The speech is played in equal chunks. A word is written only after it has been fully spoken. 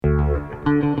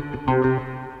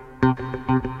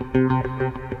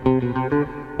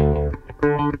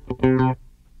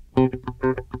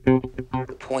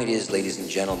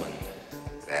gentlemen,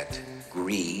 that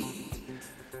greed,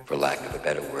 for lack of a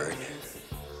better word,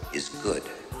 is good.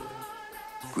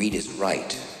 Greed is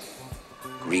right.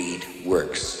 Greed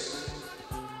works.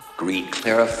 Greed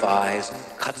clarifies,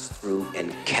 cuts through,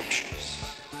 and captures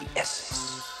the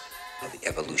essence of the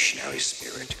evolutionary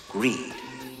spirit. Greed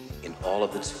in all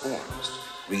of its forms.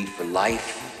 Greed for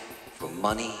life, for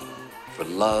money, for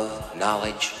love,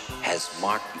 knowledge, has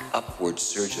marked the upward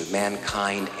surge of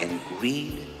mankind, and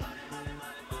greed,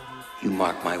 you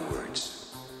mark my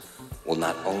words, will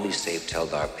not only save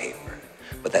Teldar paper,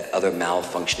 but that other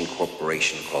malfunctioning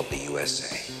corporation called the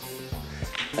USA.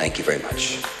 Thank you very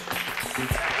much.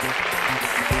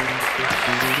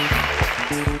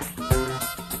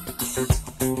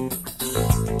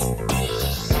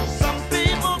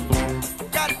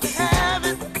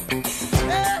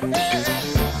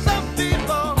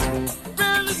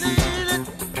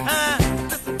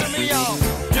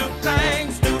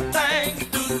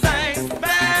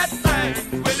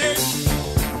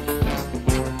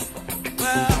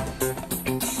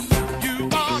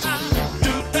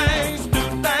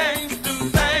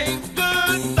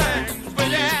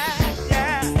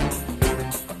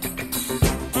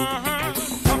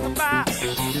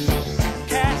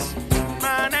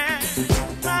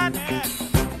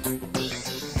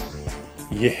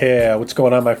 Yeah, what's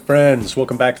going on, my friends?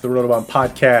 Welcome back to the Rotoban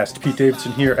Podcast. Pete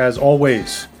Davidson here, as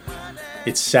always.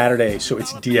 It's Saturday, so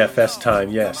it's DFS time.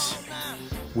 Yes,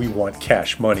 we want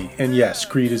cash money, and yes,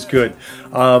 greed is good.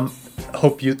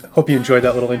 Hope you enjoyed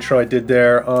that little intro I did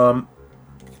there. I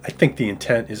think the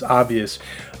intent is obvious,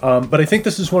 but I think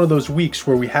this is one of those weeks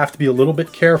where we have to be a little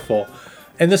bit careful.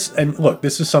 And look,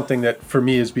 this is something that for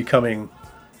me is becoming,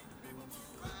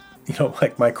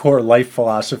 like my core life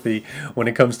philosophy when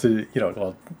it comes to,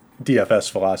 DFS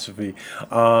philosophy,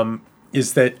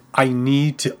 is that I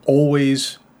need to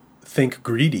always think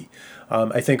greedy.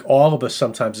 I think all of us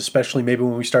sometimes, especially maybe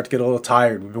when we start to get a little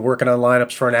tired, we've been working on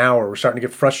lineups for an hour, we're starting to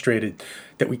get frustrated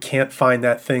that we can't find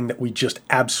that thing that we just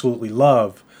absolutely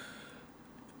love.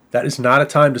 That is not a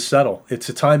time to settle. It's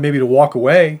a time maybe to walk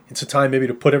away. It's a time maybe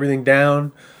to put everything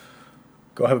down,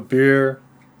 go have a beer,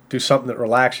 do something that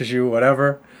relaxes you,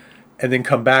 whatever, and then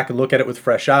come back and look at it with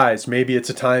fresh eyes. Maybe it's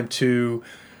a time to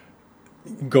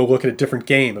go look at a different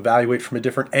game, evaluate from a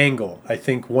different angle. I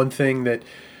think one thing that,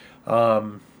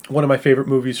 one of my favorite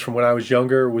movies from when I was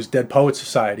younger was Dead Poets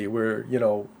Society, where,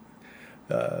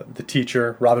 the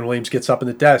teacher, Robin Williams, gets up in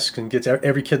the desk and gets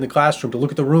every kid in the classroom to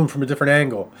look at the room from a different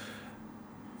angle.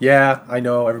 Yeah, I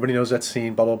know, everybody knows that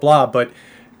scene, blah, blah, blah, but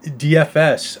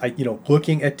DFS,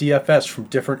 looking at DFS from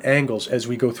different angles as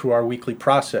we go through our weekly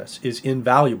process is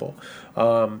invaluable.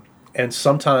 And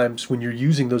sometimes when you're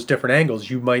using those different angles,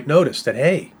 you might notice that,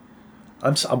 hey,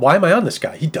 why am I on this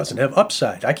guy? He doesn't have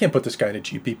upside. I can't put this guy in a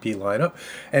GPP lineup.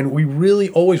 And we really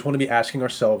always want to be asking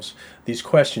ourselves these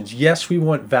questions. Yes, we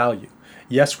want value.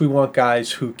 Yes, we want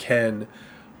guys who can,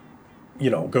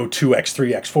 go 2x,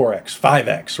 3x, 4x,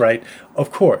 5x, right? Of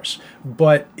course.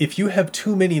 But if you have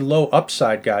too many low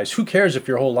upside guys, who cares if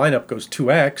your whole lineup goes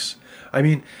 2x? I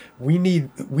mean, we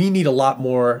need a lot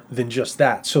more than just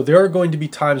that. So there are going to be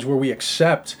times where we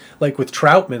accept, like with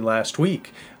Troutman last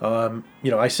week.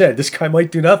 I said, this guy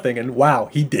might do nothing, and wow,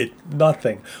 he did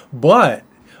nothing. But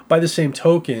by the same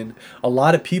token, a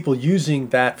lot of people using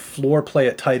that floor play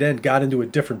at tight end got into a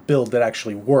different build that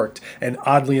actually worked. And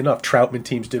oddly enough, Troutman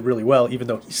teams did really well, even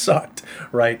though he sucked,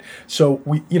 right? So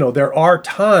there are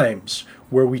times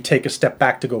where we take a step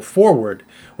back to go forward,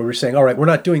 where we're saying, all right, we're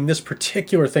not doing this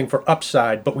particular thing for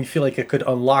upside, but we feel like it could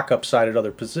unlock upside at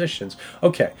other positions.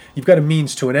 Okay, you've got a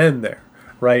means to an end there,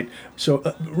 right?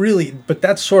 So really, but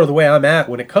that's sort of the way I'm at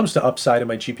when it comes to upside in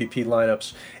my GPP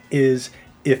lineups is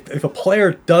if a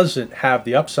player doesn't have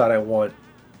the upside I want,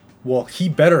 well, he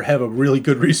better have a really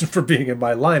good reason for being in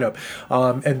my lineup.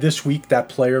 And this week, that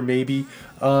player maybe,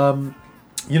 is going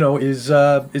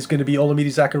to be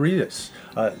Olamide Zaccheaus,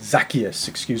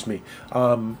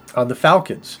 on the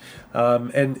Falcons.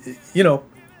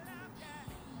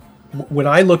 When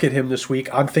I look at him this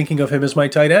week, I'm thinking of him as my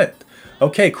tight end.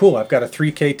 Okay, cool. I've got a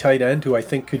 3K tight end who I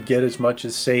think could get as much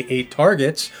as, say, 8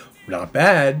 targets. Not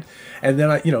bad. And then,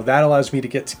 that allows me to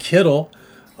get to Kittle,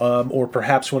 or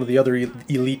perhaps one of the other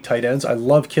elite tight ends. I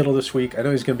love Kittle this week. I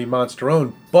know he's going to be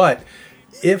monster-owned, but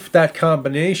if that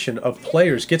combination of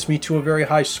players gets me to a very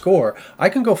high score, I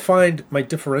can go find my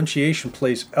differentiation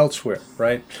plays elsewhere,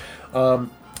 right?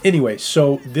 Anyway,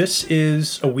 so this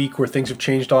is a week where things have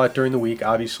changed a lot during the week.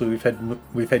 Obviously, we've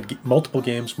had multiple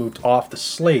games moved off the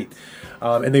slate,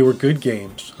 and they were good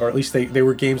games, or at least they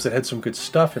were games that had some good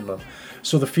stuff in them.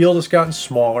 So the field has gotten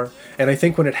smaller, and I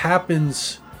think when it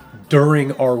happens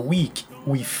during our week,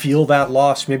 we feel that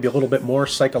loss maybe a little bit more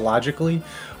psychologically.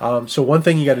 So one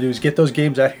thing you got to do is get those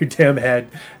games out of your damn head.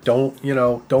 Don't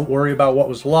worry about what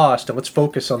was lost, and let's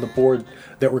focus on the board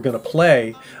that we're going to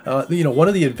play. One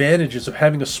of the advantages of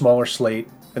having a smaller slate,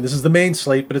 and this is the main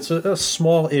slate, but it's a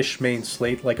small-ish main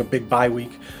slate, like a big bye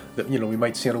week that we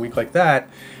might see on a week like that.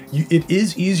 It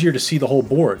is easier to see the whole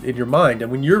board in your mind,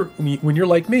 and when you're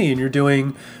like me and you're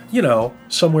doing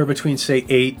somewhere between say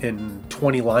 8 and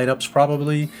 20 lineups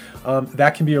probably,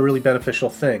 that can be a really beneficial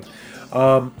thing.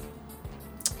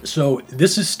 So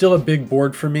this is still a big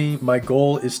board for me. My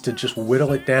goal is to just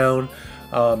whittle it down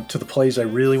to the plays I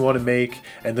really want to make,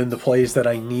 and then the plays that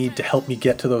I need to help me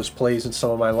get to those plays in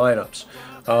some of my lineups.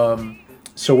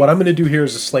 So what I'm going to do here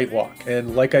is a slate walk,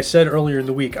 and like I said earlier in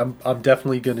the week, I'm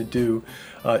definitely going to do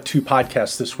 2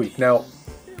 podcasts this week. Now,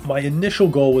 my initial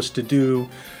goal was to do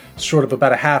sort of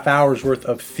about a half hour's worth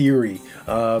of theory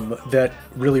that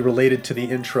really related to the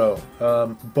intro,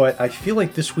 but I feel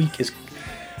like this week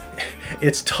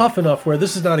it's tough enough where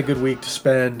this is not a good week to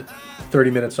spend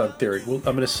 30 minutes on theory. I'm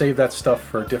going to save that stuff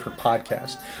for a different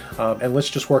podcast, and let's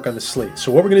just work on the slate.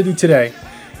 So what we're going to do today,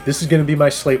 this is going to be my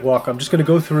slate walk. I'm just going to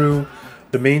go through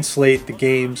the main slate, the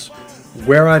games,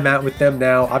 where I'm at with them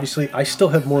now. Obviously, I still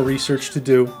have more research to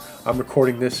do. I'm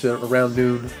recording this around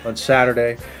noon on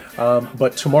Saturday.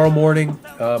 But tomorrow morning,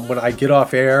 when I get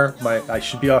off air, I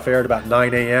should be off air at about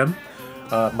 9 a.m.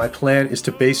 My plan is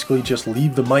to basically just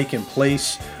leave the mic in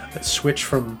place, switch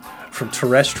from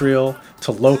terrestrial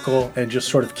to local, and just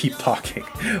sort of keep talking,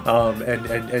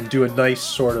 and do a nice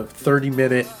sort of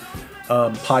 30-minute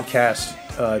podcast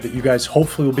that you guys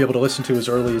hopefully will be able to listen to as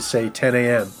early as say 10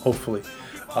 a.m. hopefully.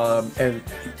 And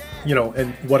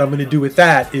what I'm going to do with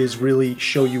that is really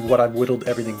show you what I've whittled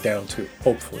everything down to,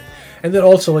 hopefully. And then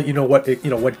also let you know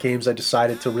what games I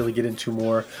decided to really get into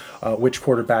more, which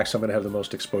quarterbacks I'm going to have the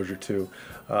most exposure to,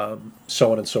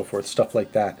 so on and so forth, stuff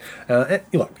like that. And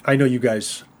look, I know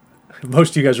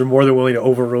most of you guys are more than willing to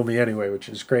overrule me anyway, which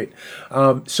is great.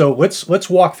 So let's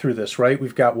walk through this, right?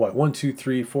 We've got 1, 2,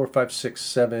 3, 4, 5, 6,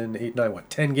 7, 8, 9,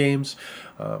 10 games.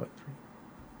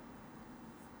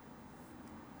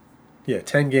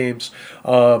 10 games.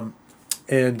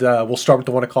 And we'll start with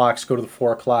the 1 o'clocks, go to the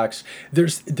 4 o'clocks.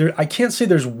 I can't say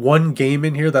there's one game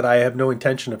in here that I have no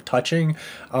intention of touching.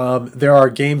 There are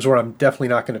games where I'm definitely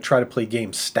not going to try to play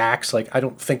game stacks. Like, I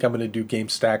don't think I'm going to do game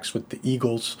stacks with the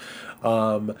Eagles.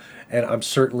 And I'm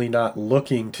certainly not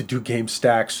looking to do game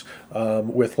stacks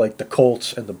with like the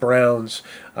Colts and the Browns.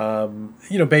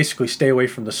 Basically stay away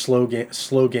from the slow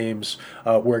games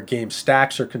where game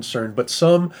stacks are concerned, but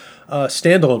some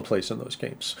standalone plays in those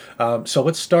games. So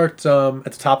let's start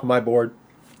at the top of my board,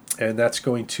 and that's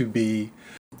going to be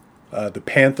the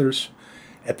Panthers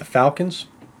at the Falcons.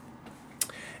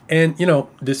 And,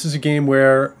 this is a game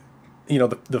where,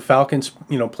 the Falcons,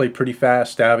 play pretty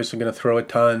fast. They're obviously going to throw a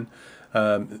ton.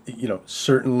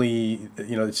 Certainly,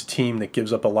 it's a team that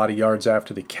gives up a lot of yards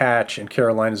after the catch, and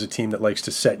Carolina's a team that likes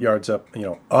to set yards up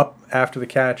after the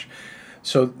catch.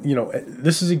 So,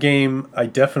 this is a game I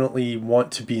definitely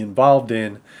want to be involved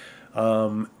in.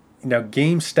 Now,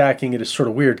 game stacking, it is sort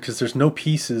of weird because there's no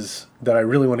pieces that I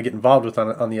really want to get involved with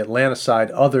on the Atlanta side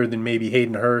other than maybe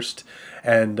Hayden Hurst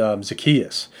and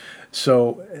Zacchaeus.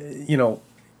 So,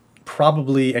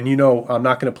 probably, and I'm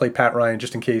not going to play Matt Ryan,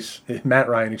 just in case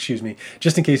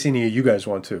any of you guys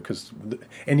want to, because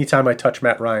anytime I touch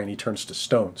Matt Ryan, he turns to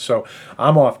stone. So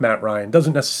I'm off Matt Ryan.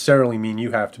 Doesn't necessarily mean you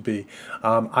have to be.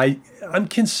 I'm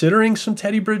considering some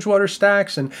Teddy Bridgewater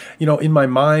stacks, and in my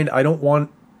mind, I don't want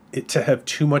it to have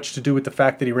too much to do with the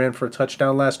fact that he ran for a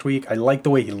touchdown last week. I like the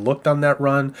way he looked on that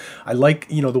run. I like,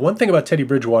 the one thing about Teddy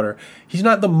Bridgewater, he's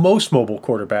not the most mobile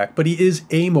quarterback, but he is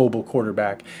a mobile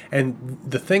quarterback. And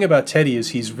the thing about Teddy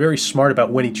is he's very smart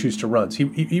about when he chooses to run.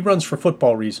 He runs for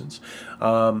football reasons,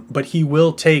 but he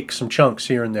will take some chunks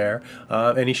here and there.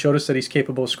 And he showed us that he's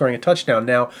capable of scoring a touchdown.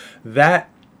 Now that,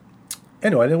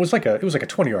 and it was like a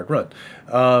 20-yard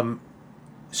run.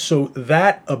 So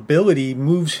that ability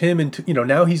moves him into,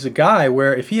 now he's a guy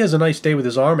where if he has a nice day with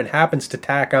his arm and happens to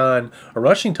tack on a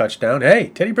rushing touchdown,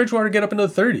 hey, Teddy Bridgewater get up into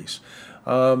the 30s.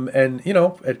 And,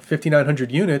 at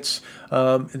 5,900 units,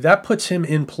 that puts him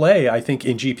in play, I think,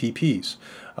 in GPPs.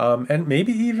 And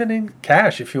maybe even in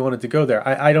cash if you wanted to go there.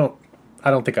 I don't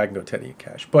think I can go Teddy in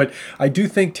cash, but I do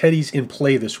think Teddy's in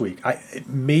play this week.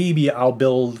 Maybe I'll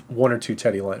build 1 or 2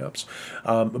 Teddy lineups,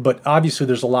 but obviously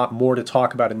there's a lot more to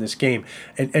talk about in this game.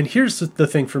 And here's the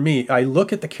thing for me: I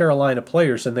look at the Carolina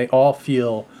players and they all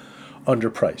feel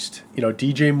underpriced.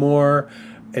 DJ Moore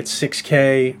at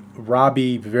 6K,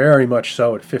 Robbie very much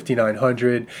so at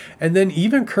 5,900, and then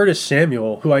even Curtis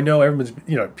Samuel, who I know everyone's,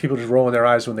 people just rolling their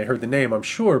eyes when they heard the name, I'm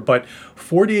sure, but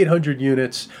 4,800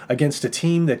 units against a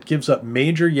team that gives up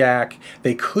major yak.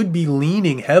 They could be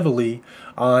leaning heavily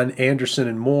on Anderson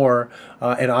and Moore,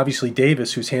 and obviously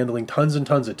Davis, who's handling tons and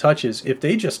tons of touches. If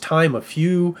they just time a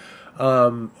few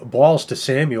balls to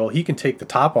Samuel, he can take the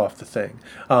top off the thing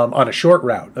on a short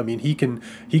route. I mean, he can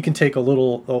take a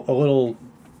little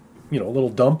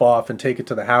dump off and take it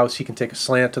to the house. He can take a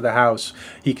slant to the house.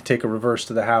 He can take a reverse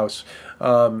to the house.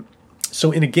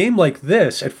 So in a game like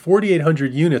this, at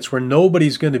 4,800 units, where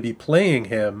nobody's going to be playing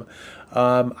him,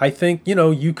 I think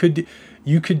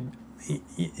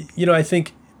I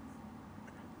think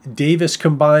Davis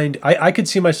combined, I could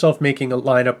see myself making a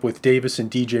lineup with Davis and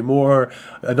DJ Moore,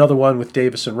 another one with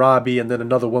Davis and Robbie, and then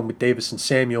another one with Davis and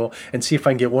Samuel, and see if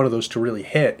I can get one of those to really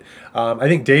hit. I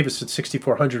think Davis at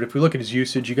 6,400, if we look at his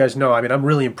usage, you guys know, I'm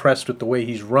really impressed with the way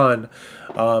he's run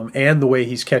and the way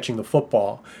he's catching the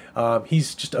football.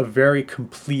 He's just a very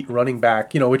complete running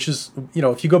back, which is,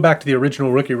 if you go back to the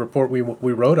original rookie report we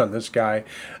wrote on this guy,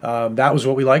 that was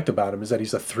what we liked about him, is that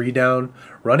he's a 3-down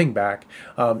running back.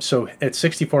 So at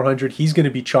 6,400, he's going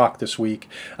to be chalk this week.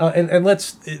 And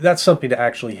that's something to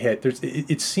actually hit.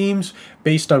 It seems,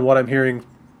 based on what I'm hearing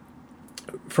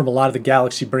from a lot of the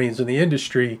galaxy brains in the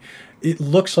industry, it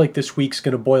looks like this week's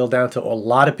going to boil down to a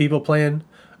lot of people playing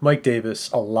Mike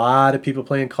Davis, a lot of people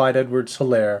playing Clyde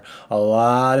Edwards-Helaire, a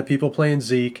lot of people playing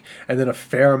Zeke, and then a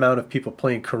fair amount of people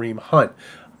playing Kareem Hunt.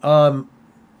 Now,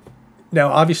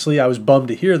 obviously, I was bummed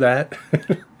to hear that.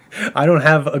 I don't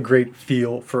have a great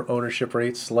feel for ownership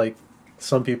rates like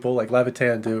some people, like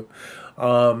Levitan, do.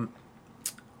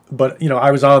 But,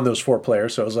 I was on those 4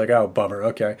 players, so I was like, oh, bummer,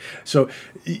 okay. So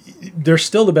they're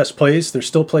still the best plays. They're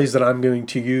still plays that I'm going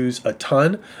to use a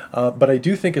ton. But I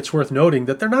do think it's worth noting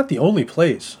that they're not the only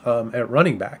plays at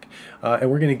running back. And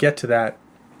we're going to get to that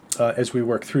as we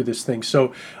work through this thing.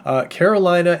 So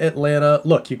Carolina, Atlanta,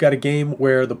 look, you've got a game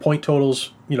where the point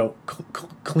total's,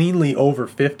 cleanly over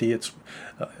 50. It's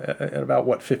at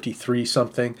about 53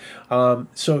 something.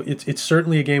 So it's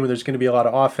certainly a game where there's going to be a lot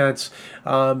of offense.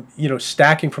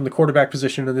 Stacking from the quarterback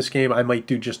position in this game, I might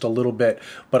do just a little bit,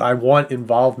 but I want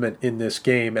involvement in this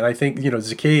game. And I think,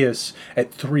 Zacchaeus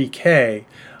at 3K,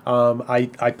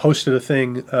 I posted a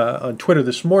thing on Twitter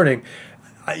this morning.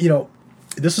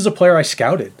 This is a player I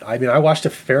scouted. I watched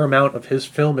a fair amount of his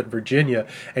film at Virginia,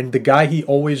 and the guy he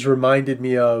always reminded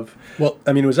me of,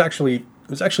 it was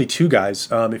actually 2 guys.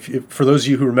 If for those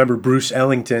of you who remember Bruce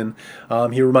Ellington,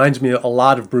 he reminds me a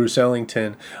lot of Bruce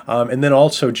Ellington, and then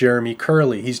also Jeremy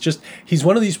Curley. He's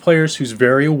one of these players who's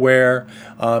very aware.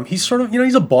 He's sort of,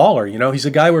 he's a baller. He's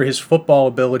a guy where his football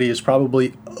ability is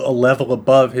probably a level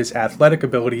above his athletic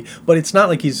ability, but it's not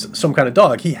like he's some kind of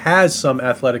dog. He has some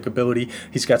athletic ability.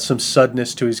 He's got some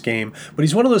suddenness to his game, but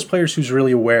he's one of those players who's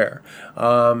really aware,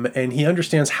 and he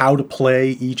understands how to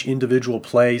play each individual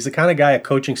play. He's the kind of guy a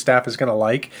coaching staff is going to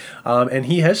like, and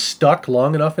he has stuck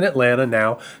long enough in Atlanta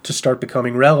now to start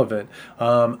becoming relevant.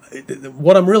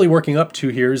 What I'm really working up to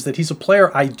here is that he's a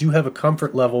player I do have a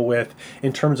comfort level with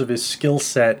in terms of his skill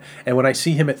set, and when I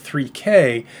see him at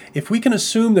 3K, if we can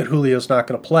assume that Julio's not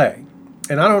going to play,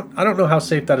 and I don't know how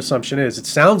safe that assumption is. It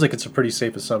sounds like it's a pretty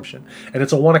safe assumption, and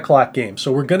it's a 1:00 game,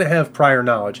 so we're going to have prior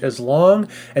knowledge. As long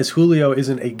as Julio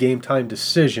isn't a game time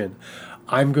decision,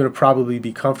 I'm going to probably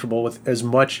be comfortable with as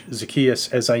much Zacchaeus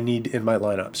as I need in my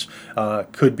lineups.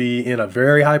 Could be in a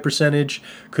very high percentage,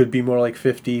 could be more like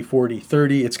 50, 40,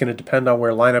 30. It's going to depend on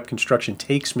where lineup construction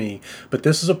takes me. But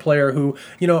this is a player who,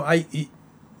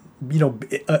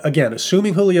 again,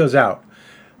 assuming Julio's out,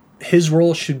 his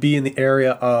role should be in the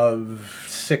area of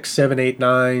 6, 7, 8,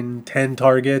 9, 10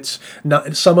 targets.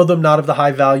 Not some of them not of the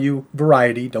high value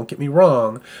variety. Don't get me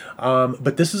wrong,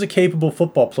 but this is a capable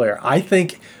football player. I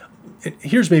think.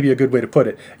 Here's maybe a good way to put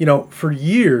it. For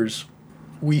years,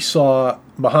 we saw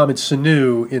Mohamed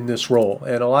Sanu in this role,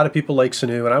 and a lot of people like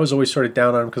Sanu, and I was always sort of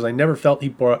down on him because I never felt he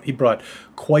brought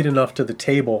quite enough to the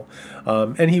table,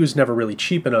 and he was never really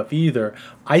cheap enough either.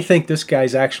 I think this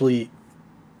guy's actually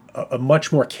a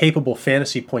much more capable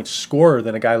fantasy point scorer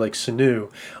than a guy like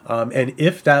Sanu, and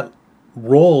if that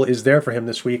role is there for him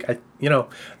this week,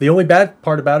 the only bad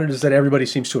part about it is that everybody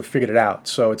seems to have figured it out.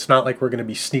 So it's not like we're going to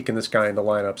be sneaking this guy into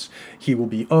lineups. He will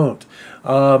be owned.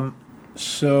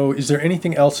 So is there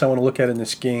anything else I want to look at in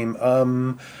this game?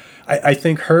 I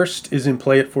think Hurst is in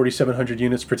play at 4,700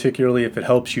 units, particularly if it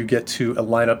helps you get to a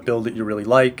lineup build that you really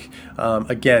like.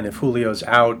 Again, if Julio's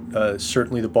out,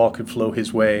 certainly the ball could flow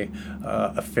his way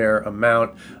a fair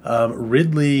amount.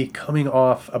 Ridley coming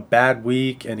off a bad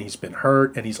week, and he's been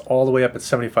hurt, and he's all the way up at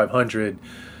 7,500.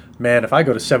 Man, if I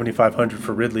go to 7,500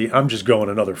 for Ridley, I'm just going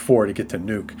another 4 to get to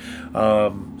nuke.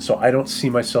 So I don't see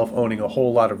myself owning a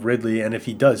whole lot of Ridley, and if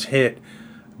he does hit,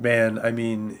 man, I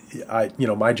mean,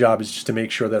 my job is just to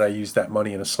make sure that I use that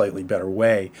money in a slightly better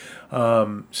way.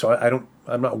 So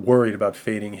I'm not worried about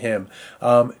fading him.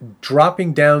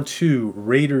 Dropping down to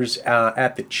Raiders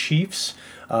at the Chiefs.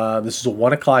 This is a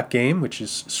 1:00 game, which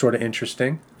is sort of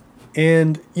interesting.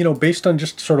 And, based on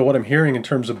just sort of what I'm hearing in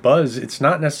terms of buzz, it's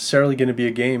not necessarily going to be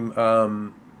a game,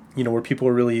 where people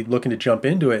are really looking to jump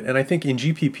into it. And I think in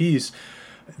GPPs,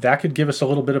 that could give us a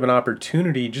little bit of an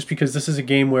opportunity, just because this is a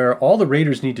game where all the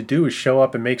Raiders need to do is show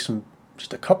up and make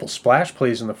just a couple splash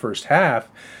plays in the first half.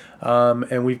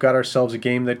 And we've got ourselves a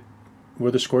game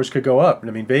where the scores could go up. And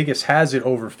I mean, Vegas has it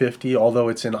over 50, although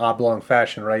it's in oblong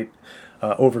fashion, right?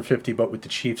 Over 50, but with the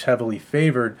Chiefs heavily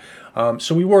favored.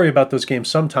 So we worry about those games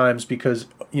sometimes because,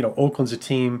 Oakland's a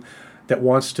team that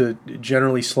wants to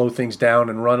generally slow things down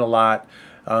and run a lot.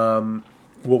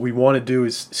 What we want to do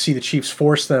is see the Chiefs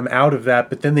force them out of that,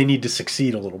 but then they need to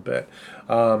succeed a little bit.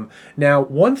 Now,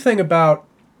 one thing about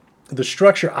the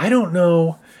structure, I don't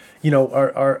know,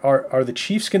 are the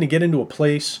Chiefs going to get into a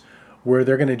place where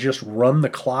they're going to just run the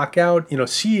clock out?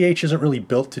 CEH isn't really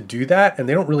built to do that, and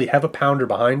they don't really have a pounder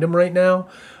behind him right now,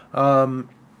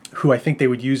 who I think they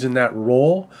would use in that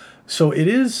role. So it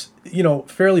is,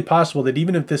 fairly possible that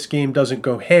even if this game doesn't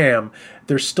go ham,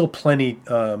 there's still plenty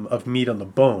of meat on the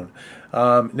bone.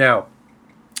 Now,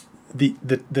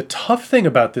 the tough thing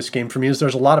about this game for me is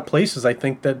there's a lot of places I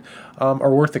think that are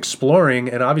worth exploring,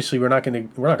 and obviously we're not going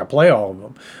to play all of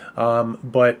them.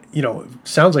 But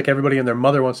sounds like everybody and their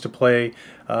mother wants to play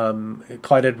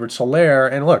Clyde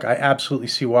Edwards-Helaire, and look, I absolutely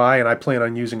see why, and I plan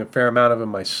on using a fair amount of him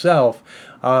myself.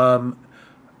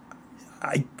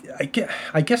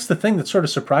 I guess the thing that sort of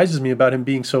surprises me about him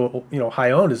being so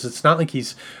high owned is it's not like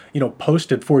he's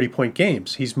posted 40-point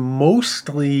games. He's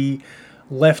mostly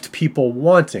left people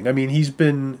wanting. I mean,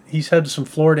 he's had some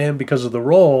floor to him because of the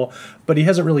role, but he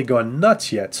hasn't really gone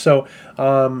nuts yet. So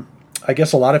I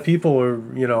guess a lot of people are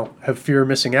have fear of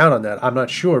missing out on that. I'm not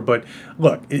sure, but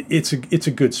look, it's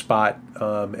a good spot,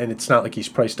 and it's not like he's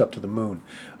priced up to the moon.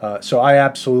 So I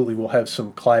absolutely will have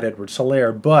some Clyde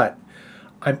Edwards-Helaire, but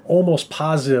I'm almost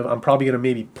positive I'm probably going to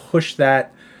maybe push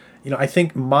that. I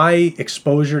think my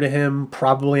exposure to him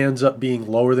probably ends up being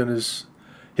lower than his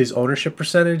ownership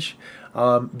percentage,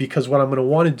 because what I'm going to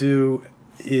want to do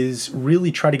is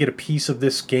really try to get a piece of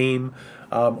this game,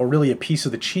 or really a piece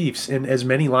of the Chiefs in as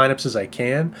many lineups as I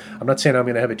can. I'm not saying I'm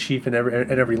going to have a Chief in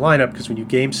every lineup, because when you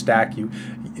game stack, you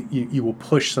will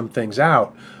push some things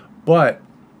out, but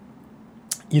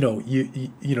you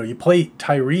play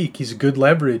Tyreek, he's a good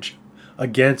leverage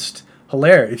against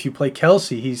Helaire. If you play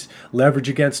Kelsey, he's leverage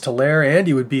against Helaire, and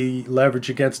he would be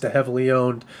leverage against a heavily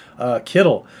owned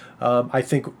Kittle. I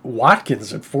think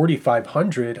Watkins at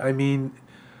 4,500. I mean,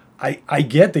 I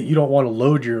get that you don't want to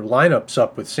load your lineups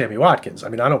up with Sammy Watkins. I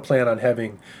mean, I don't plan on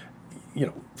having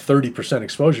 30%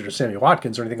 exposure to Sammy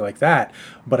Watkins or anything like that.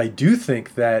 But I do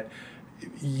think that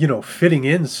fitting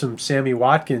in some Sammy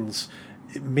Watkins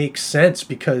makes sense,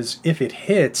 because if it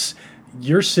hits,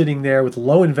 you're sitting there with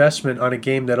low investment on a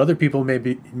game that other people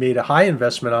maybe made a high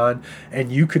investment on,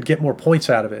 and you could get more points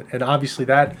out of it. And obviously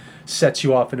that sets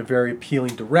you off in a very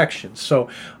appealing direction. So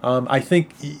I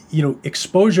think,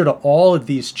 exposure to all of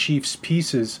these Chiefs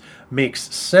pieces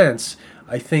makes sense.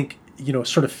 I think,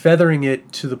 sort of feathering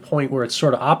it to the point where it's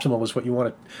sort of optimal is what you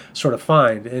want to sort of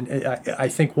find. And I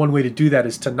think one way to do that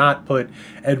is to not put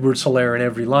Edwards-Helaire in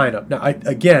every lineup. Now,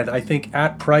 I think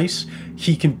at price,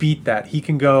 he can beat that. He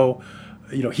can go,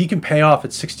 he can pay off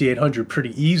at 6,800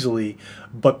 pretty easily,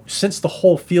 but since the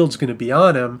whole field's going to be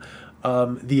on him,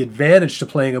 the advantage to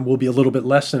playing him will be a little bit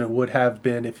less than it would have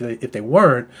been if they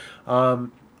weren't.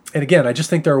 And again, I just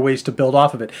think there are ways to build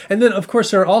off of it. And then, of course,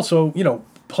 there are also,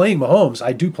 playing Mahomes.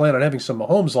 I do plan on having some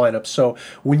Mahomes lineups. So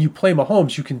when you play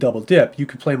Mahomes, you can double dip. You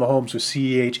can play Mahomes with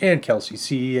CEH and Kelsey,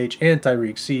 CEH and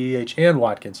Tyreek, CEH and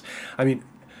Watkins. I mean,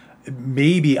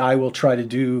 maybe I will try to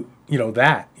do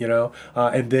that,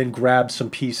 and then grab some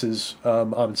pieces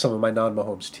on some of my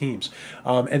non-Mahomes teams.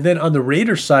 And then on the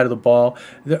Raiders side of the ball,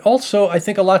 there also, I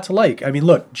think, a lot to like. I mean,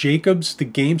 look, Jacobs, the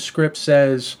game script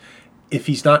says if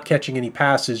he's not catching any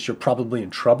passes, you're probably in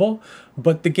trouble.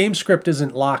 But the game script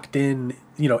isn't locked in,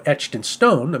 etched in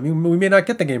stone. I mean, we may not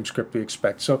get the game script we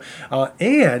expect. So,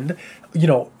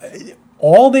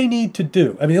 All they need to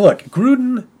do, I mean, look,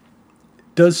 Gruden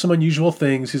does some unusual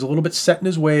things. He's a little bit set in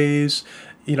his ways.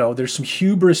 There's some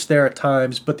hubris there at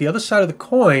times. But the other side of the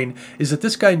coin is that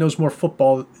this guy knows more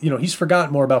football. He's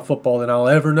forgotten more about football than I'll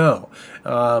ever know.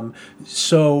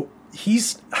 So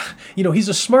he's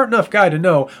a smart enough guy to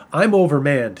know I'm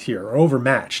overmanned here or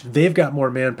overmatched. They've got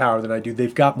more manpower than I do.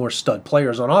 They've got more stud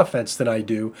players on offense than I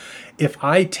do. If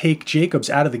I take Jacobs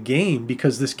out of the game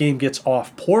because this game gets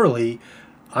off poorly,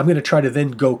 I'm going to try to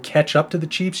then go catch up to the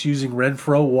Chiefs using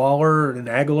Renfro, Waller, and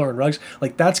Aguilar and Ruggs.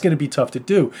 Like, that's going to be tough to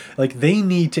do. Like, they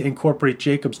need to incorporate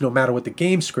Jacobs no matter what the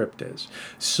game script is.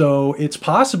 So it's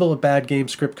possible a bad game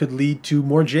script could lead to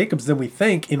more Jacobs than we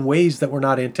think in ways that we're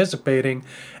not anticipating.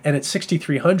 And at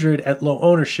 6,300 at low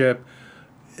ownership,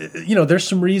 there's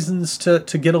some reasons to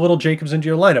get a little Jacobs into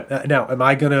your lineup. Now, am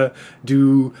I going to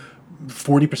do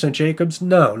 40% Jacobs?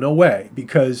 No way,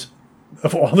 because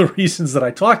of all the reasons that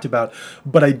I talked about.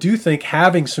 But I do think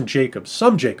having some Jacobs,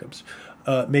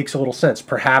 makes a little sense.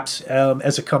 Perhaps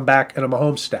as a comeback and a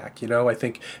Mahomes stack. I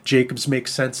think Jacobs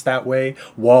makes sense that way.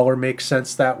 Waller makes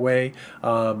sense that way.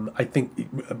 I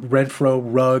think Renfro,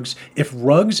 Ruggs. If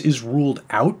Ruggs is ruled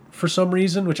out for some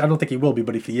reason, which I don't think he will be,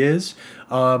 but if he is,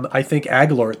 I think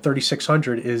Aguilar at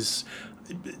 3,600 is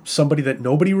somebody that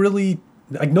nobody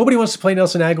wants to play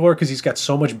Nelson Aguilar because he's got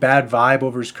so much bad vibe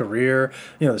over his career,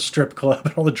 the strip club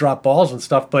and all the drop balls and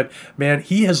stuff. But man,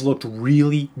 he has looked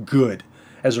really good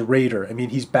as a Raider. I mean,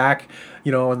 he's back,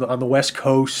 on the West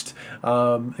Coast.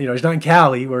 He's not in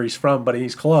Cali where he's from, but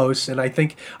he's close. And I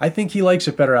think he likes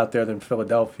it better out there than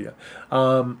Philadelphia.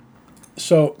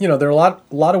 So there are a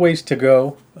lot of ways to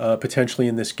go potentially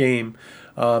in this game,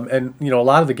 and a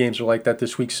lot of the games are like that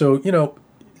this week. So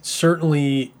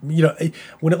certainly,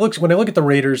 when I look at the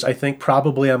Raiders, I think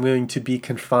probably I'm going to be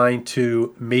confined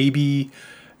to maybe,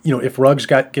 if Ruggs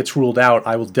gets ruled out,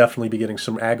 I will definitely be getting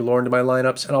some Aguilar into my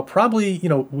lineups, and I'll probably,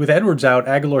 with Edwards out,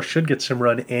 Aguilar should get some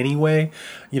run anyway,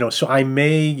 so I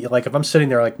may, if I'm sitting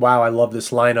there wow, I love this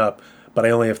lineup, but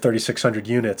I only have 3,600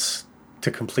 units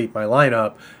to complete my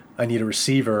lineup, I need a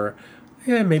receiver,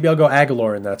 maybe I'll go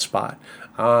Aguilar in that spot,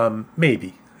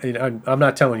 maybe. I'm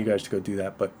not telling you guys to go do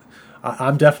that, but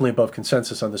I'm definitely above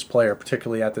consensus on this player,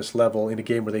 particularly at this level in a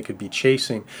game where they could be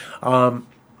chasing. And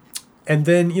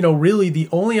then, really the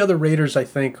only other Raiders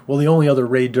the only other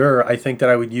Raider I think that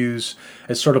I would use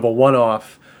as sort of a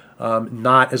one-off,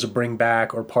 not as a bring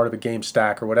back or part of a game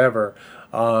stack or whatever,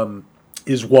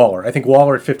 is Waller. I think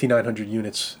Waller at 5,900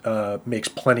 units makes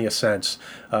plenty of sense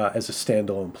as a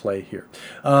standalone play here.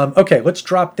 Okay, let's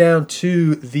drop down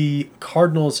to the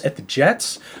Cardinals at the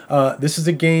Jets. This is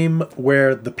a game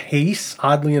where the pace,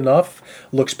 oddly enough,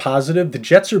 looks positive. The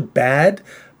Jets are bad,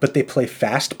 but they play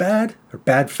fast bad, or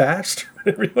bad fast.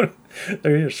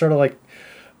 They're sort of like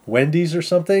Wendy's or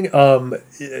something.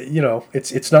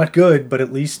 It's not good, but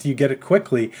at least you get it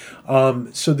quickly.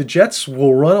 So the Jets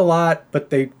will run a lot,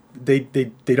 but they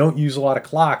don't use a lot of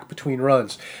clock between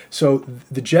runs. So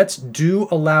the Jets do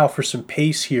allow for some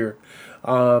pace here.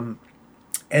 And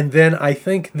then I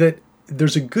think that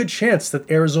there's a good chance that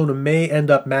Arizona may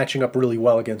end up matching up really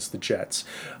well against the Jets.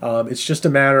 It's just a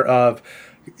matter of,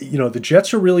 the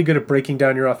Jets are really good at breaking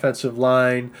down your offensive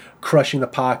line, crushing the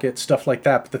pocket, stuff like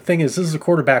that. But the thing is, this is a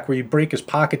quarterback where you break his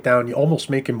pocket down, you almost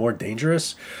make him more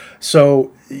dangerous.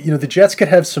 So, the Jets could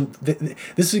have some... This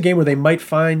is a game where they might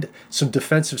find some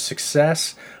defensive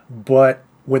success, but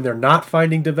when they're not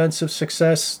finding defensive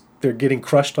success, they're getting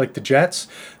crushed like the Jets.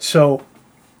 So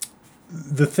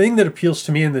the thing that appeals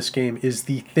to me in this game is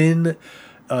the thin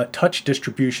touch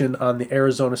distribution on the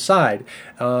Arizona side.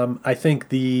 I think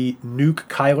the Nuke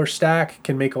Kyler stack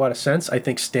can make a lot of sense. I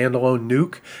think standalone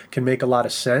Nuke can make a lot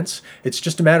of sense. It's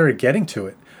just a matter of getting to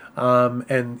it.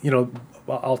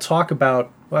 I'll talk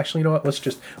about, well, actually, you know what?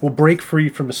 We'll break free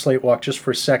from the Slate Walk just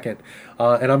for a second.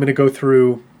 And I'm going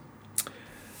to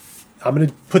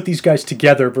put these guys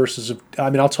together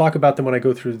I'll talk about them when I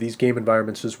go through these game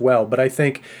environments as well. But I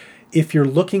think if you're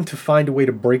looking to find a way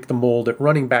to break the mold at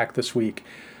running back this week,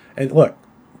 and look,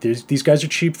 these guys are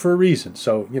cheap for a reason.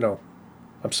 So,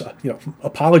 I'm sorry,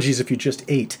 apologies if you just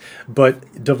ate. But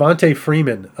Devontae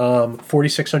Freeman,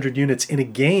 4,600 units in a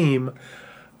game,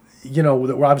 that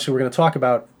we're going to talk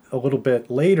about a little bit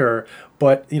later.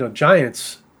 But,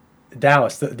 Giants,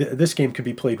 Dallas, this game could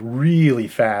be played really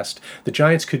fast. The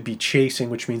Giants could be chasing,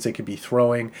 which means they could be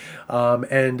throwing.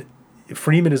 And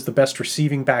Freeman is the best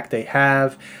receiving back they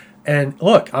have. And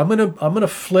look, I'm gonna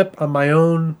flip on my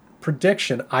own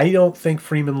prediction. I don't think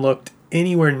Freeman looked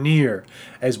anywhere near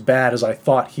as bad as I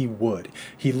thought he would.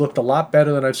 He looked a lot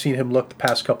better than I've seen him look the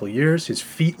past couple of years. His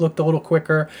feet looked a little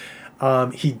quicker.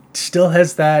 He still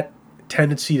has that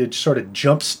tendency to sort of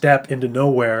jump step into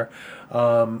nowhere.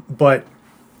 But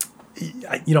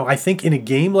I think in a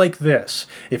game like this,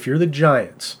 if you're the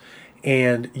Giants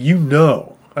and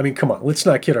I mean, come on, let's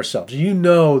not kid ourselves. You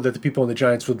know that the people in the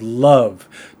Giants would love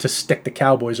to stick the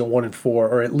Cowboys at 1-4,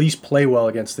 or at least play well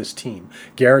against this team.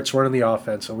 Garrett's running the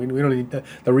offense, and we don't need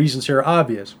the reasons here are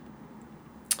obvious.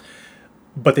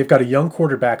 But they've got a young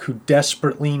quarterback who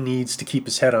desperately needs to keep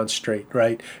his head on straight,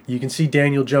 right? You can see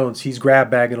Daniel Jones, he's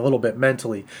grab bagging a little bit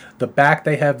mentally. The back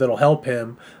they have that'll help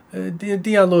him,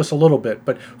 Deion Lewis a little bit,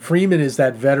 but Freeman is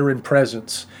that veteran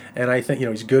presence, and I think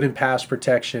he's good in pass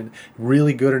protection,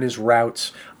 really good in his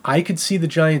routes. I could see the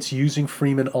Giants using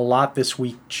Freeman a lot this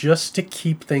week just to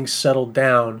keep things settled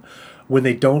down when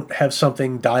they don't have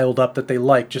something dialed up that they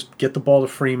like. Just get the ball to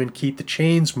Freeman, keep the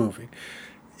chains moving.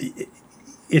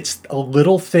 It's a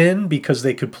little thin because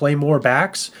they could play more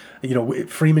backs.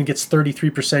 Freeman gets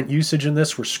 33% usage in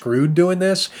this. We're screwed doing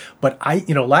this. But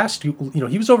he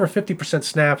was over 50%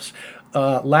 snaps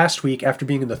last week after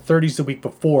being in the 30s the week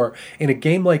before. In a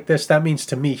game like this, that means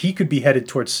to me he could be headed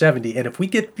towards 70. And if we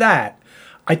get that,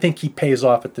 I think he pays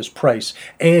off at this price.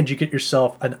 And you get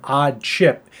yourself an odd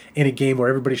chip in a game where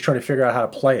everybody's trying to figure out how to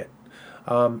play it.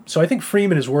 So I think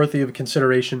Freeman is worthy of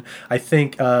consideration. I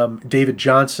think David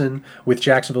Johnson, with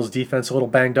Jacksonville's defense a little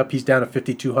banged up, he's down to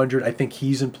 5,200. I think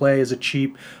he's in play as a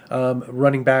cheap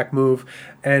running back move.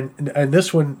 And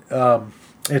this one,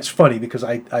 it's funny because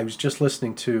I was just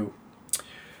listening to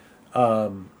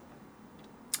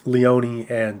Leone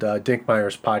and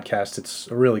Dinkmeyer's podcast. It's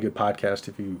a really good podcast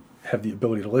if you have the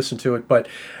ability to listen to it. But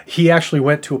he actually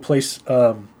went to a place...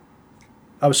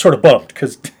 I was sort of bummed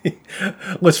because,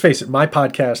 let's face it, my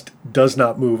podcast does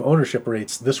not move ownership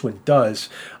rates. This one does.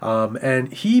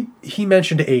 And he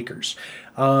mentioned Akers.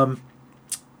 And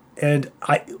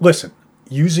listen,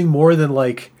 using more than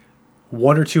like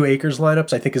 1 or 2 Akers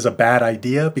lineups I think is a bad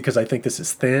idea because I think this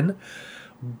is thin.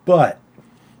 But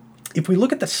if we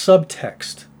look at the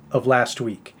subtext of last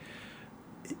week,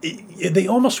 they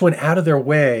almost went out of their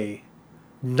way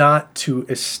not to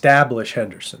establish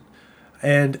Henderson.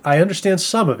 And I understand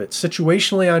some of it.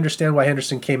 Situationally, I understand why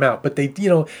Henderson came out. But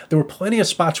there were plenty of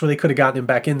spots where they could have gotten him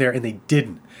back in there, and they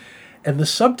didn't. And the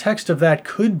subtext of that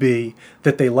could be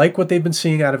that they like what they've been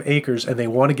seeing out of Akers, and they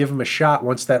want to give him a shot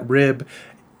once that rib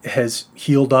has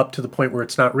healed up to the point where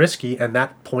it's not risky, and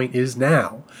that point is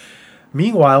now.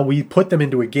 Meanwhile, we put them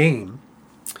into a game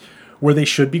where they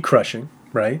should be crushing,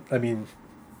 right? I mean,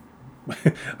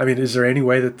 is there any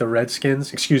way that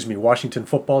the Washington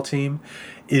football team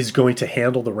is going to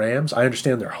handle the Rams? I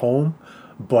understand they're home,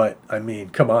 but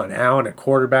come on, Allen at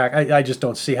quarterback. I just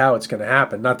don't see how it's going to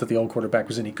happen. Not that the old quarterback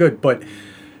was any good, but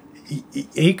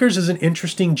Akers is an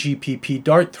interesting GPP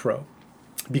dart throw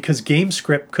because game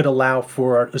script could allow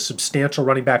for a substantial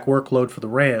running back workload for the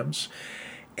Rams,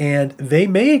 and they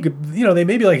may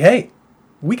be like, hey,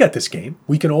 we got this game.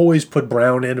 We can always put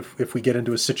Brown in if we get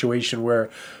into a situation where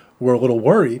we're a little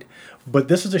worried, but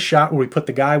this is a shot where we put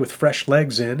the guy with fresh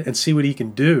legs in and see what he can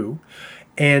do.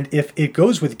 And if it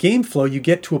goes with game flow, you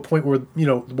get to a point where,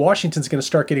 Washington's going to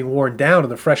start getting worn down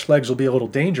and the fresh legs will be a little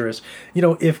dangerous.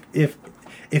 If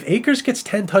Akers gets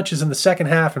 10 touches in the second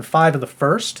half and 5 in the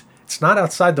first, it's not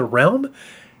outside the realm.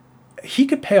 He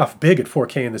could pay off big at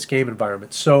 4K in this game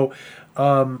environment. So,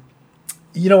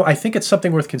 I think it's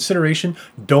something worth consideration.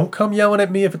 Don't come yelling at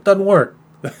me if it doesn't work.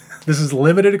 This is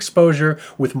limited exposure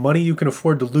with money you can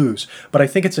afford to lose, but I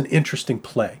think it's an interesting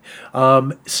play.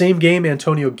 Same game,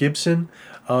 Antonio Gibson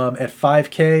at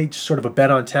 5K, just sort of a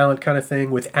bet on talent kind of thing.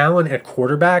 With Allen at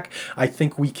quarterback, I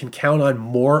think we can count on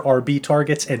more RB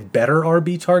targets and better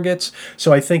RB targets.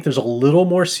 So I think there's a little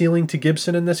more ceiling to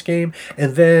Gibson in this game.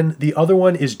 And then the other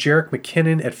one is Jerick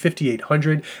McKinnon at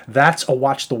 5,800. That's a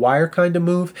watch the wire kind of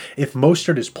move. If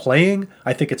Mostert is playing,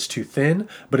 I think it's too thin.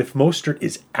 But if Mostert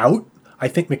is out, I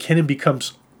think McKinnon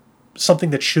becomes something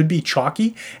that should be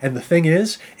chalky. And the thing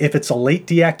is, if it's a late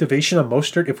deactivation on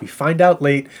Mostert, if we find out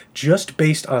late, just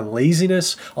based on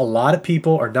laziness, a lot of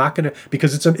people are not going to,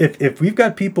 because if we've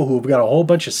got people who've got a whole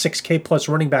bunch of 6K plus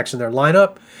running backs in their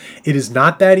lineup, it is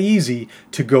not that easy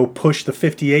to go push the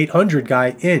 5,800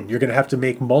 guy in. You're going to have to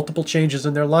make multiple changes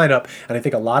in their lineup. And I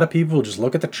think a lot of people will just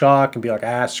look at the chalk and be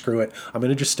like, screw it. I'm going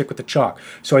to just stick with the chalk.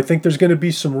 So I think there's going to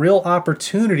be some real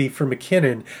opportunity for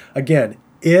McKinnon. Again,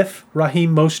 if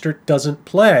Raheem Mostert doesn't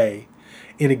play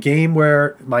in a game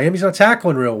where Miami's not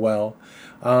tackling real well,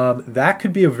 that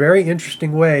could be a very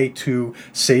interesting way to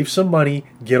save some money,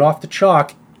 get off the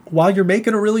chalk, while you're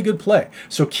making a really good play.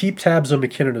 So keep tabs on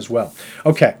McKinnon as well.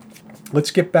 Okay,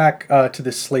 let's get back to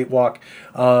this slate walk.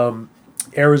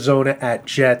 Arizona at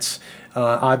Jets.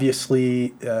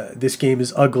 Obviously, this game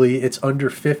is ugly. It's under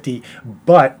 50.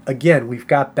 But again, we've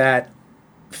got that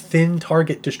thin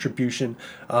target distribution.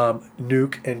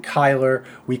 Nuke and Kyler,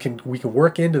 we can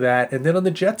work into that. And then on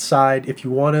the Jets side, if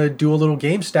you want to do a little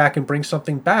game stack and bring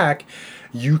something back,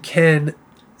 you can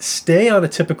stay on a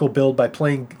typical build by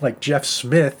playing like Jeff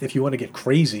Smith if you want to get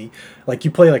crazy. Like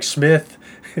you play like Smith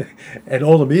and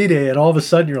Olamide, and all of a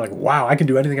sudden you're like, wow, I can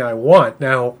do anything I want.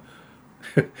 Now,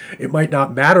 it might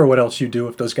not matter what else you do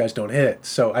if those guys don't hit.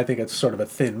 So I think it's sort of a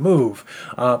thin move.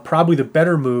 Probably the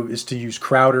better move is to use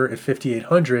Crowder at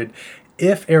 5,800.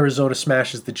 If Arizona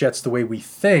smashes the Jets the way we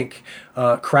think,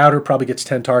 Crowder probably gets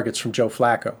 10 targets from Joe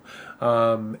Flacco.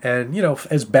 And, you know,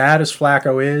 as bad as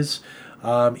Flacco is,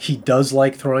 he does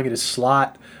like throwing at his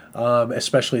slot,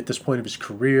 especially at this point of his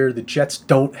career. The Jets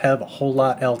don't have a whole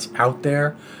lot else out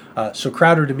there. So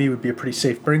Crowder, to me, would be a pretty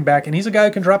safe bring back. And he's a guy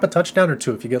who can drop a touchdown or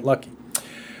two if you get lucky.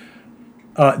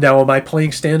 Now, am I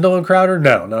playing standalone Crowder?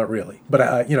 No, not really.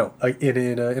 But, you know,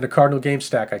 in a Cardinal game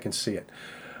stack, I can see it.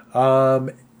 Yeah,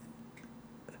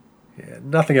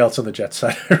 nothing else on the Jets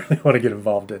side I really want to get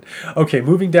involved in. Okay,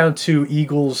 moving down to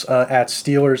Eagles at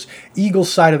Steelers.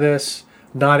 Eagles side of this,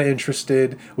 not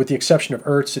interested, with the exception of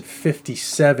Ertz at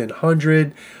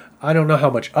 5,700. I don't know how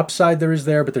much upside there is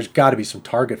there, but there's got to be some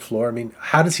target floor. I mean,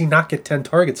 how does he not get 10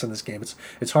 targets in this game?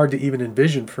 It's hard to even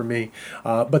envision for me.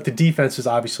 But the defense is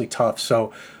obviously tough,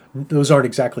 so those aren't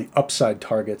exactly upside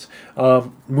targets.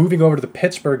 Moving over to the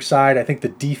Pittsburgh side, I think the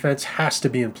defense has to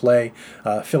be in play.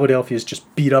 Philadelphia is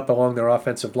just beat up along their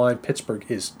offensive line. Pittsburgh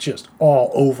is just all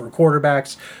over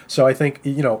quarterbacks. So I think,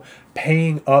 you know,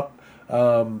 paying up,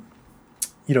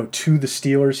 you know, to the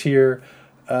Steelers here,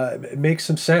 it makes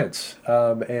some sense.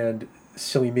 And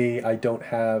silly me, I don't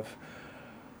have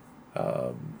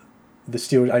the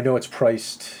Steelers. I know it's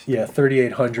priced,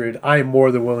 3,800. I am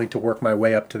more than willing to work my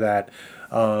way up to that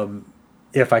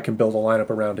if I can build a lineup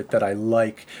around it that I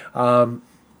like.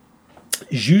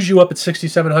 Juju up at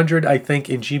 6,700. I think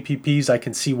in GPPs, I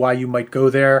can see why you might go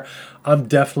there. I'm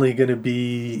definitely going to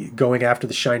be going after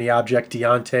the shiny object,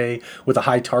 Deontay, with a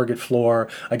high target floor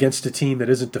against a team that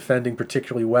isn't defending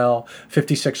particularly well.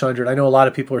 5,600. I know a lot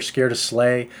of people are scared of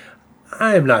Slay.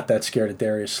 I am not that scared of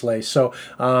Darius Slay. So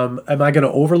am I going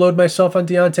to overload myself on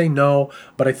Deontay? No,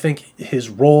 but I think his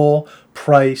role,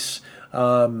 price,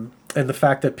 and the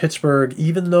fact that Pittsburgh,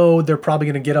 even though they're probably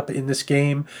going to get up in this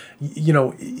game, you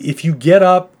know, if you get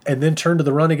up and then turn to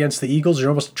the run against the Eagles, you're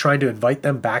almost trying to invite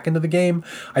them back into the game.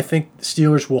 I think the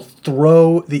Steelers will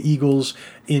throw the Eagles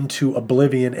into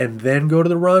oblivion and then go to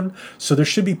the run. So there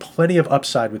should be plenty of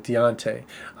upside with Deontay.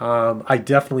 I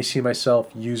definitely see myself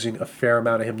using a fair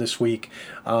amount of him this week.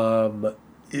 You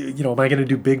know, am I going to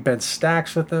do Big Ben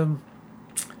stacks with him?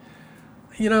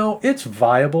 You know, it's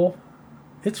viable.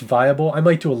 It's viable. I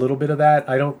might do a little bit of that.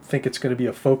 I don't think it's going to be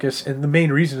a focus. And the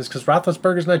main reason is because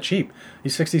Roethlisberger's not cheap.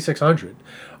 He's 6,600.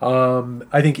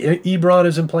 I think Ebron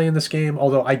is in play in this game,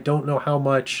 although I don't know how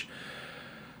much.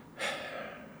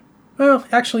 Well,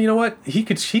 actually, you know what? He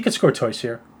could score twice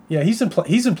here. Yeah, he's in play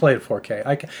at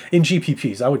 4K. In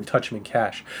GPPs. I wouldn't touch him in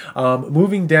cash.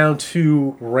 Moving down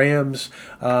to Rams.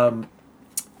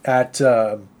 At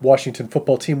Washington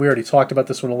football team. We already talked about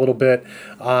this one a little bit.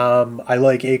 I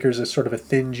like Akers as sort of a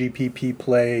thin GPP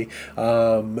play,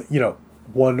 you know,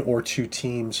 one or two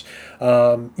teams.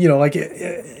 You know, like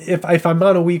if I'm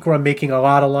on a week where I'm making a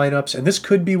lot of lineups, and this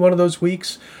could be one of those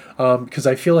weeks, because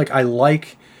I feel like I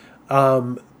like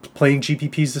playing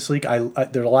GPPs this week.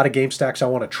 There are a lot of game stacks I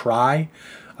want to try.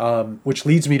 Which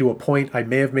leads me to a point. I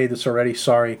may have made this already.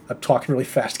 Sorry, I'm talking really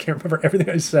fast. Can't remember everything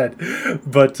I said.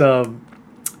 But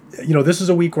you know, this is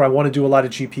a week where I want to do a lot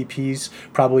of GPPs,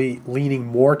 probably leaning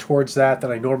more towards that than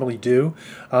I normally do.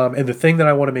 And the thing that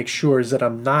I want to make sure is that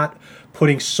I'm not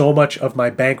putting so much of my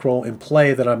bankroll in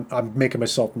play that I'm making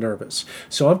myself nervous.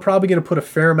 So I'm probably going to put a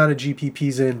fair amount of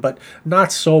GPPs in, but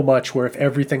not so much where if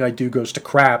everything I do goes to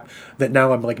crap, that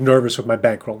now I'm like nervous with my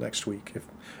bankroll next week.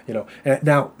 You know, and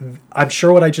now I'm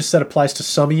sure what I just said applies to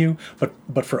some of you,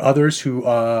 but for others who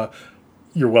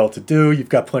you're well-to-do, you've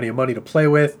got plenty of money to play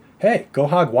with, hey, go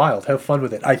hog wild. Have fun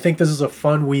with it. I think this is a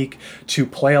fun week to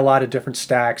play a lot of different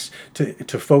stacks,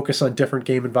 to focus on different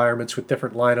game environments with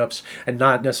different lineups, and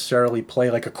not necessarily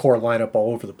play like a core lineup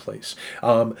all over the place.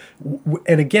 And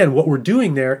again, what we're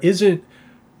doing there isn't,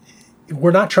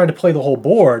 we're not trying to play the whole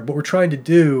board. What we're trying to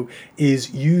do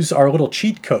is use our little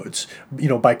cheat codes, you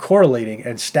know, by correlating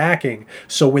and stacking.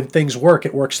 So when things work,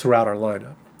 it works throughout our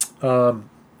lineup.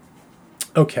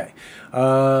 Okay.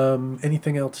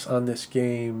 Anything else on this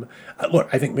game? Look,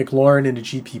 I think McLaurin in the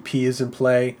GPP is in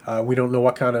play. We don't know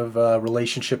what kind of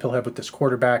relationship he'll have with this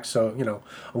quarterback, so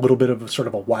a little bit of a sort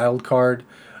of a wild card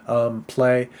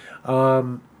play.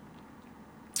 And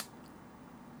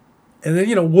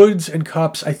then Woods and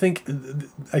Cups. I think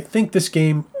this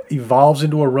game evolves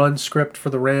into a run script for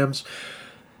the Rams.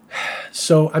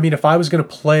 So if I was going to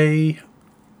play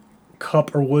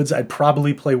Cup or Woods, I'd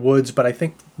probably play Woods, but I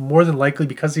think more than likely,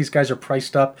 because these guys are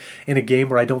priced up in a game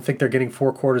where I don't think they're getting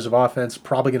 4 quarters of offense,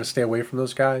 probably going to stay away from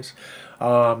those guys.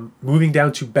 Moving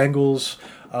down to Bengals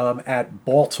at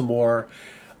Baltimore.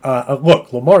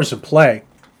 Look, Lamar's in play,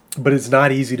 but it's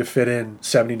not easy to fit in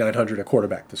 7,900 at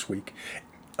quarterback this week.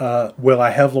 Will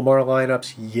I have Lamar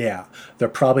lineups? Yeah. They're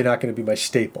probably not going to be my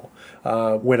staple.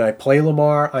 When I play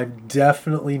Lamar, I'm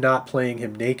definitely not playing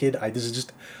him naked.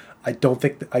 I don't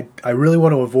think I really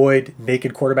want to avoid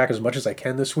naked quarterback as much as I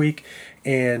can this week,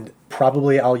 and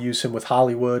probably I'll use him with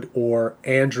Hollywood or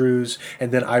Andrews,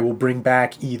 and then I will bring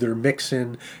back either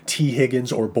Mixon, T.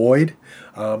 Higgins, or Boyd.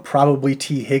 Probably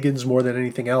T. Higgins more than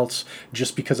anything else,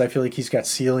 just because I feel like he's got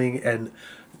ceiling. And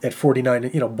at 49,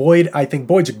 Boyd, I think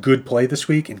Boyd's a good play this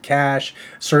week in cash,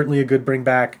 certainly a good bring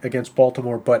back against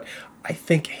Baltimore, but I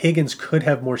think Higgins could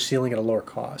have more ceiling at a lower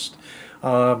cost.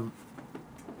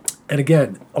 And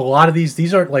again, a lot of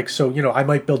these aren't like, so, I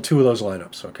might build 2 of those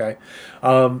lineups, okay?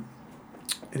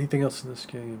 Anything else in this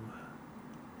game?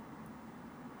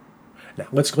 Now,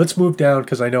 let's move down,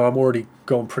 because I know I'm already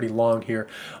going pretty long here.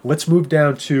 Let's move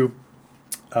down to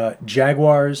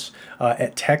Jaguars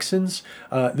at Texans.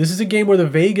 This is a game where the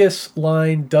Vegas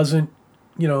line doesn't,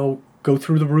 go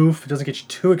through the roof. It doesn't get you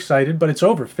too excited, but it's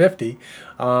over 50.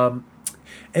 And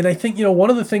I think, one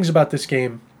of the things about this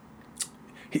game,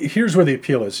 here's where the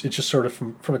appeal is. It's just sort of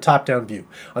from a top-down view.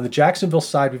 On the Jacksonville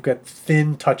side, we've got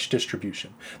thin touch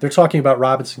distribution. They're talking about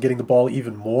Robinson getting the ball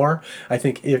even more. I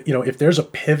think if there's a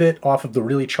pivot off of the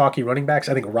really chalky running backs,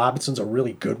 I think Robinson's a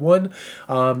really good one.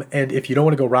 And if you don't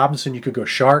want to go Robinson, you could go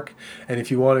Shark. And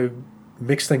if you want to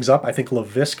mix things up, I think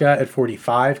LaVisca at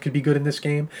 45 could be good in this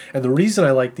game. And the reason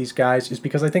I like these guys is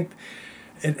because I think,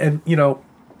 and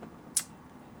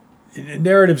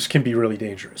narratives can be really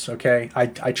dangerous, okay?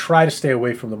 I try to stay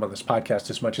away from them on this podcast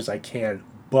as much as I can,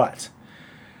 but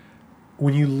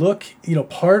when you look,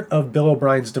 part of Bill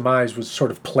O'Brien's demise was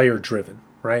sort of player-driven,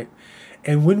 right?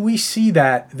 And when we see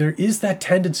that, there is that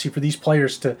tendency for these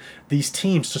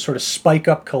teams to sort of spike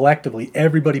up collectively.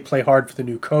 Everybody play hard for the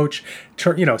new coach,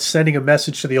 sending a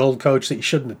message to the old coach that you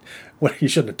shouldn't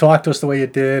have talked to us the way you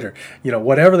did, or,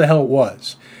 whatever the hell it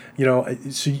was.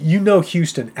 So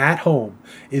Houston at home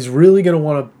is really going to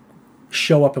want to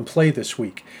show up and play this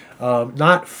week.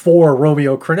 Not for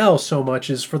Romeo Crennel so much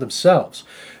as for themselves.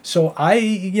 So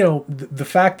the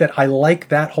fact that I like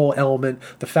that whole element,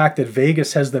 the fact that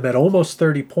Vegas has them at almost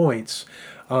 30 points,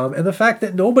 and the fact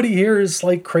that nobody here is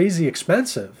like crazy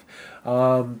expensive,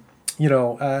 to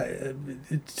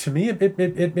me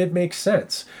it makes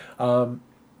sense. Now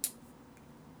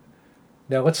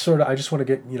I just want to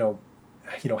get,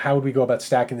 how would we go about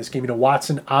stacking this game?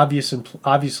 Watson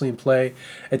obviously in play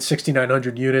at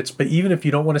 6,900 units, but even if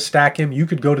you don't want to stack him, you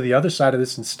could go to the other side of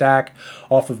this and stack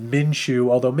off of Minshew,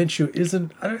 although Minshew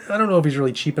isn't, I don't know if he's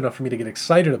really cheap enough for me to get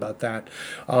excited about that.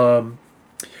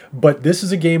 But this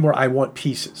is a game where I want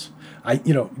pieces.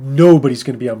 Nobody's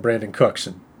going to be on Brandon Cooks,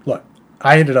 and look,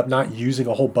 I ended up not using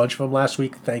a whole bunch of them last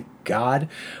week, thank God.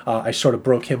 I sort of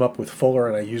broke him up with Fuller,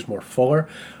 and I used more Fuller,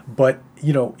 but,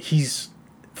 he's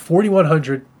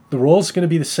 4,100. The role's going to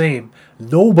be the same.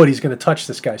 Nobody's going to touch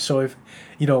this guy. So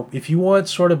if you want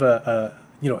sort of a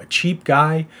cheap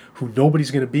guy who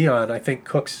nobody's going to be on, I think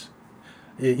Cooks,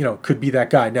 could be that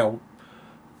guy. Now,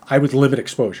 I would limit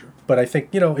exposure, but I think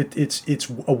it's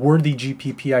a worthy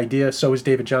GPP idea. So is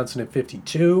David Johnson at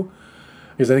 52.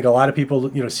 Because I think a lot of people,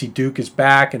 see Duke is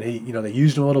back, and they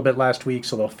used him a little bit last week,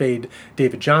 so they'll fade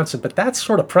David Johnson. But that's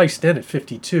sort of priced in at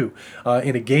 52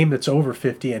 in a game that's over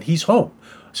 50, and he's home.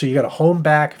 So you got a home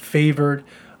back, favored,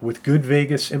 with good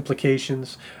Vegas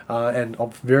implications, and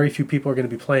very few people are going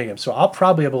to be playing him. So I'll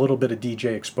probably have a little bit of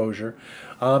DJ exposure.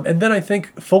 And then I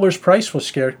think Fuller's price will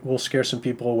scare some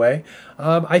people away.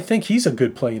 I think he's a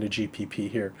good play in a GPP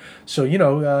here. So,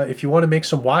 if you want to make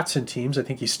some Watson teams, I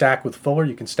think you stack with Fuller,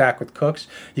 you can stack with Cooks,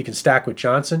 you can stack with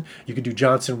Johnson. You can do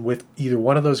Johnson with either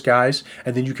one of those guys,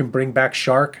 and then you can bring back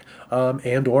Shark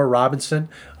and or Robinson.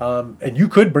 And you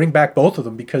could bring back both of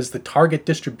them because the target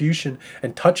distribution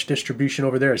and touch distribution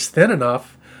over there is thin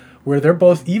enough where they're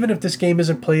both, even if this game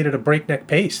isn't played at a breakneck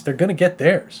pace, they're going to get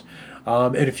theirs.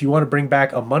 And if you want to bring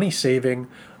back a money-saving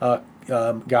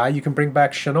guy, you can bring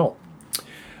back Chenault.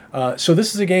 So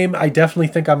this is a game I definitely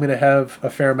think I'm going to have a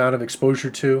fair amount of exposure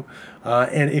to.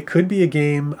 And it could be a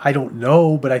game, I don't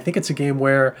know, but I think it's a game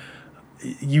where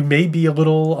you may be a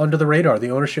little under the radar. The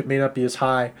ownership may not be as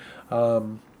high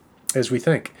as we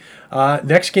think.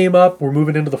 Next game up, we're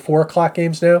moving into the 4 o'clock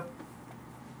games now.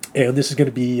 And this is going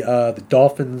to be the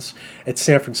Dolphins at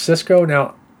San Francisco.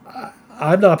 Now,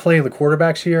 I'm not playing the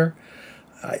quarterbacks here.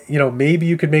 Maybe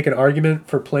you could make an argument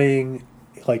for playing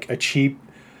like a cheap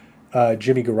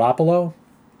Jimmy Garoppolo.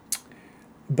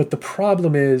 But the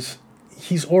problem is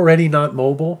he's already not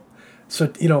mobile. So,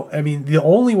 the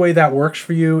only way that works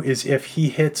for you is if he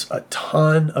hits a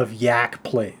ton of yak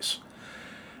plays.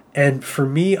 And for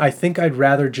me, I think I'd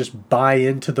rather just buy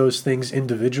into those things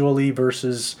individually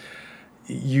versus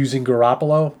using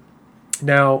Garoppolo.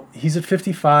 Now, he's at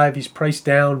 55, he's priced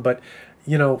down, but,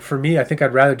 for me, I think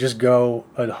I'd rather just go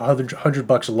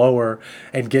 $100 lower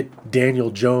and get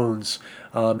Daniel Jones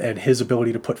and his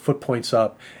ability to put foot points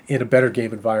up in a better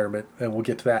game environment, and we'll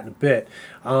get to that in a bit.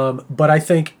 But I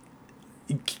think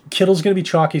Kittle's going to be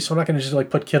chalky, so I'm not going to just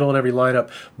put Kittle in every lineup.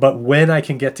 But when I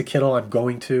can get to Kittle, I'm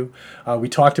going to. We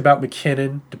talked about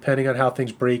McKinnon. Depending on how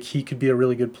things break, he could be a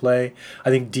really good play. I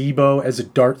think Debo as a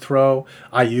dart throw,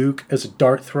 Ayuk as a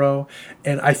dart throw.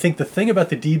 And I think the thing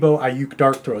about the Debo-Ayuk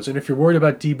dart throws, and if you're worried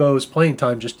about Debo's playing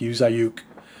time, just use Ayuk.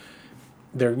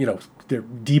 They're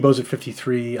Debo's at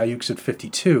 53, Ayuk's at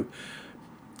 52.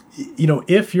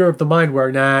 If you're of the mind where,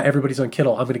 everybody's on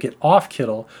Kittle, I'm going to get off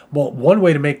Kittle, well, one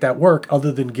way to make that work,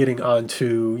 other than getting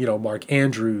onto, Mark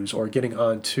Andrews or getting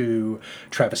onto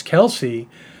Travis Kelce,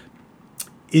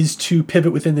 is to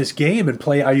pivot within this game and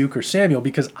play Ayuk or Samuel,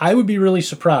 because I would be really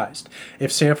surprised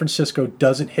if San Francisco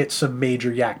doesn't hit some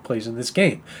major yak plays in this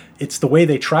game. It's the way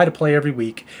they try to play every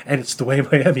week, and it's the way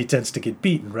Miami tends to get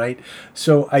beaten, right?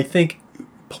 So I think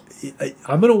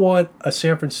I'm going to want a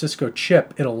San Francisco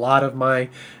chip in a lot of my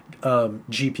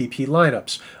GPP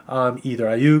lineups, either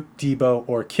Ayuk, Debo,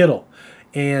 or Kittle.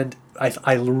 And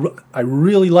I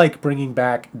really like bringing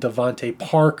back Devontae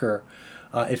Parker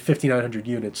at 5,900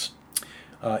 units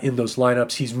in those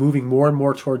lineups. He's moving more and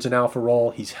more towards an alpha role.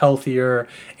 He's healthier,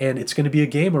 and it's going to be a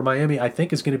game where Miami, I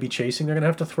think, is going to be chasing. They're going to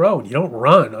have to throw, and you don't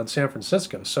run on San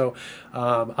Francisco. So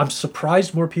I'm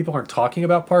surprised more people aren't talking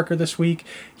about Parker this week.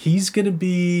 He's going to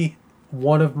be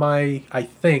one of my, I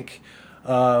think,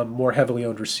 more heavily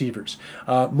owned receivers.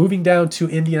 Moving down to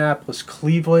Indianapolis,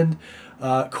 Cleveland.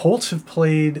 Colts have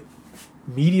played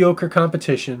mediocre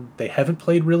competition. They haven't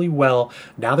played really well.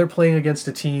 Now they're playing against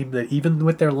a team that even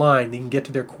with their line, they can get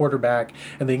to their quarterback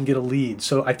and they can get a lead.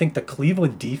 So I think the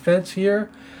Cleveland defense here,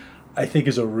 I think,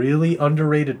 is a really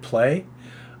underrated play.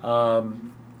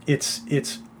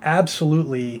 It's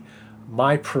absolutely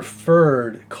my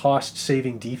preferred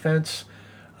cost-saving defense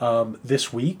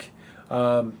this week.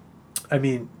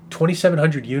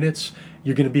 2,700 units.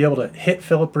 You're going to be able to hit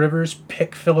Phillip Rivers,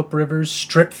 pick Phillip Rivers,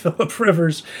 strip Phillip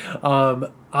Rivers. I'm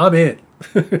in.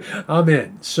 I'm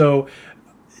in. So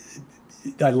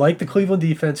I like the Cleveland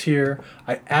defense here.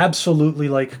 I absolutely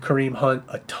like Kareem Hunt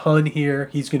a ton here.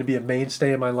 He's going to be a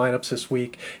mainstay in my lineups this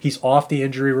week. He's off the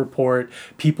injury report.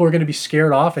 People are going to be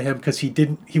scared off of him because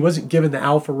he wasn't given the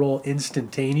alpha role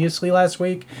instantaneously last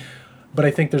week. But I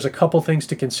think there's a couple things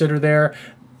to consider there.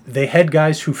 They had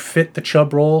guys who fit the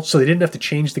Chubb role, so they didn't have to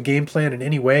change the game plan in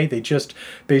any way. They just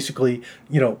basically,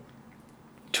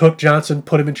 took Johnson,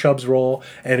 put him in Chubb's role,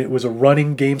 and it was a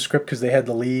running game script because they had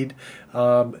the lead.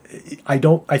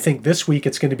 I think this week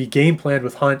it's going to be game planned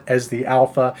with Hunt as the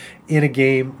alpha in a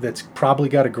game that's probably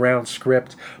got a ground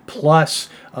script. Plus,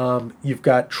 you've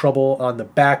got trouble on the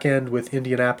back end with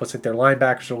Indianapolis. I think their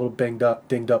linebackers are a little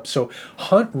dinged up. So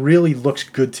Hunt really looks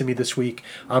good to me this week.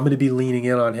 I'm going to be leaning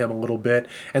in on him a little bit.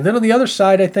 And then on the other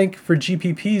side, I think for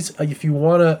GPPs, if you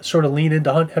want to sort of lean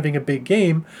into Hunt having a big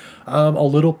game, a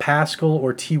little Pascal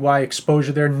or T.Y.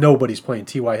 exposure there. Nobody's playing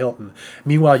T.Y. Hilton.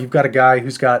 Meanwhile, you've got a guy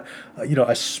who's got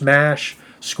a smash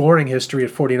scoring history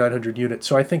at 4,900 units.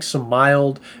 So I think some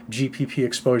mild GPP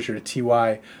exposure to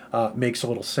T.Y. Makes a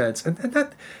little sense. And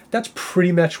that's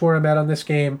pretty much where I'm at on this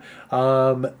game.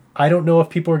 I don't know if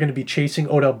people are going to be chasing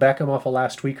Odell Beckham off of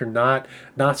last week or not.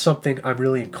 Not something I'm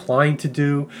really inclined to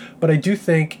do. But I do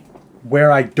think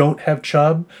where I don't have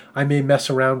Chubb, I may mess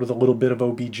around with a little bit of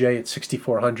OBJ at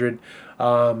 6,400.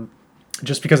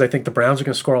 Just because I think the Browns are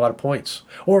going to score a lot of points,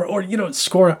 or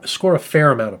score a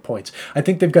fair amount of points. I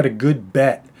think they've got a good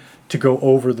bet to go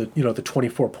over the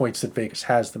 24 points that Vegas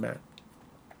has them at.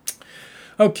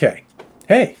 Okay,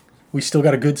 hey, we still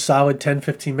got a good solid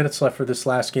 10-15 minutes left for this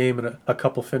last game and a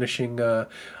couple finishing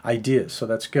ideas, so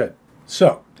that's good.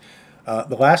 So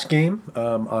the last game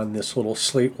on this little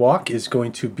slate walk is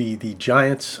going to be the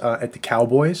Giants at the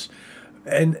Cowboys.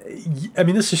 And I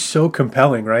mean, this is so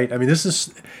compelling, right? I mean,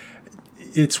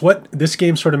 it's what this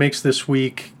game sort of makes this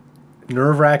week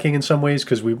nerve-wracking in some ways,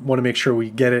 because we want to make sure we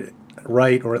get it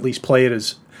right, or at least play it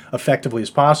as effectively as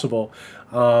possible.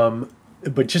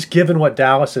 But just given what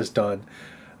Dallas has done,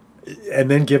 and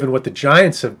then given what the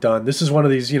Giants have done, this is one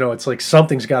of these, it's like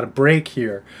something's got to break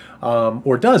here,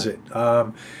 or does it?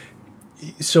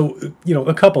 So,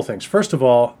 a couple things. First of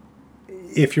all,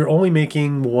 if you're only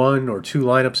making one or two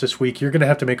lineups this week, you're going to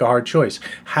have to make a hard choice.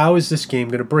 How is this game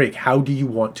going to break? How do you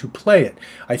want to play it?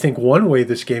 I think one way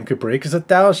this game could break is that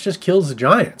Dallas just kills the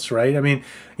Giants, right? I mean,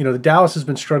 the Dallas has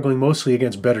been struggling mostly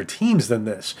against better teams than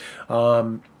this.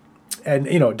 And,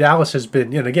 Dallas has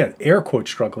been, again, air quote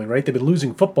struggling, right? They've been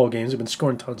losing football games. They've been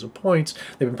scoring tons of points.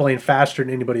 They've been playing faster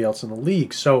than anybody else in the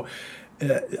league. So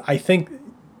I think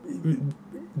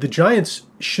the Giants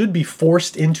should be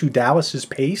forced into Dallas's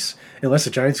pace, unless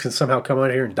the Giants can somehow come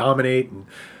out here and dominate. And,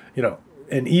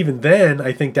 and even then,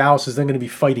 I think Dallas is then going to be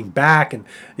fighting back, and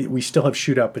we still have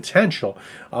shootout potential.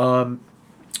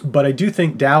 But I do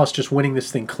think Dallas just winning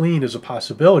this thing clean is a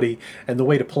possibility, and the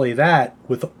way to play that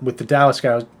with the Dallas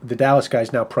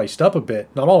guys now priced up a bit,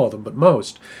 not all of them, but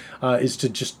most, is to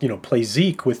just play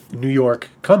Zeke with New York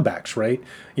comebacks, right?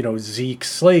 Zeke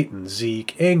Slayton,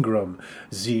 Zeke Ingram,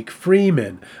 Zeke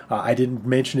Freeman. I didn't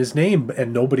mention his name,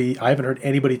 and I haven't heard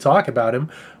anybody talk about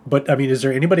him. But I mean, is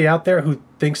there anybody out there who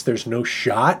thinks there's no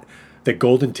shot that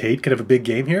Golden Tate could have a big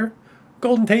game here?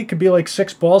 Golden Tate could be like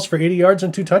 6 balls for 80 yards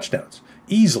and 2 touchdowns.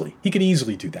 Easily. He could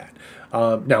easily do that.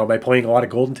 Now, am I playing a lot of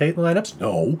Golden Tate in lineups?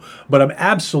 No. But I'm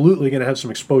absolutely going to have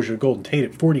some exposure to Golden Tate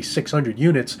at 4,600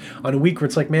 units on a week where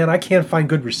it's like, man, I can't find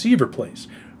good receiver plays,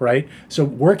 right? So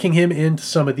working him into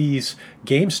some of these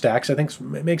game stacks, I think,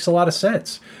 makes a lot of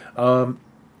sense.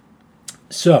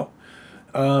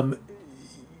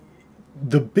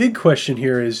 The big question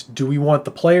here is, do we want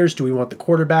the players? Do we want the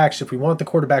quarterbacks? If we want the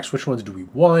quarterbacks, which ones do we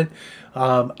want?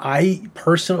 I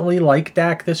personally like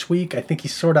Dak this week. I think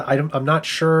he's I'm not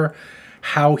sure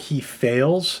how he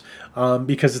fails,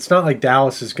 because it's not like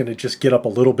Dallas is going to just get up a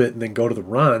little bit and then go to the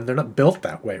run. They're not built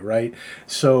that way, right?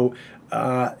 So,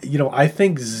 I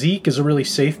think Zeke is a really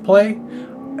safe play.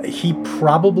 He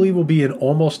probably will be in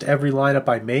almost every lineup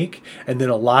I make, and then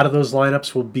a lot of those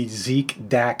lineups will be Zeke,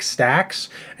 Dak stacks,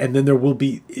 and then the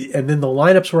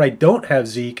lineups where I don't have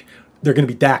Zeke, they're going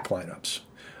to be Dak lineups.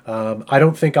 I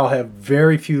don't think I'll have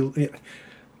very few.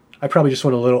 I probably just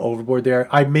went a little overboard there.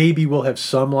 I maybe will have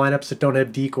some lineups that don't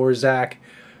have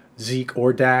Zeke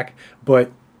or Dak,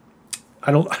 but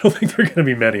I don't think there are going to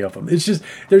be many of them.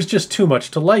 There's just too much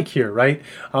to like here, right?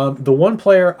 The one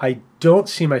player I don't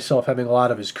see myself having a lot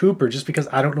of is Cooper, just because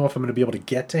I don't know if I'm going to be able to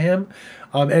get to him.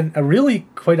 And really,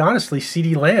 quite honestly,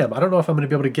 CeeDee Lamb, I don't know if I'm going to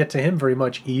be able to get to him very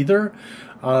much either.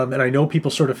 And I know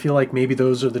people sort of feel like maybe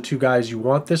those are the two guys you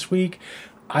want this week.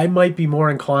 I might be more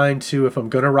inclined to, if I'm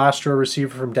going to roster a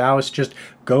receiver from Dallas, just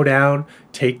go down,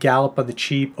 take Gallup on the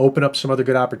cheap, open up some other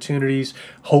good opportunities,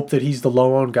 hope that he's the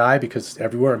low-owned guy, because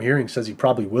everywhere I'm hearing says he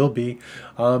probably will be.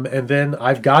 And then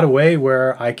I've got a way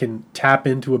where I can tap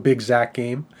into a big Zach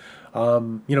game.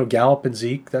 Gallup and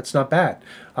Zeke, that's not bad.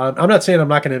 I'm not saying I'm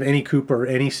not going to have any Cooper or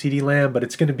any CeeDee Lamb, but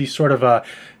it's going to be sort of a,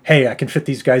 hey, I can fit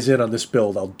these guys in on this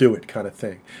build, I'll do it kind of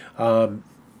thing. And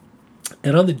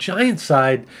on the Giants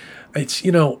side, it's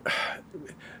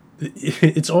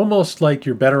almost like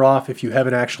you're better off if you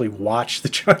haven't actually watched the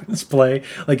Giants play.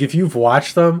 Like, if you've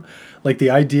watched them, like, the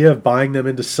idea of buying them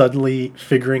into suddenly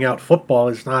figuring out football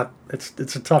is not,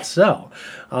 it's a tough sell.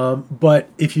 But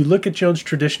if you look at Jones'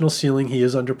 traditional ceiling, he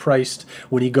is underpriced.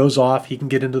 When he goes off, he can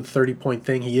get into the 30-point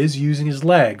thing. He is using his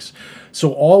legs.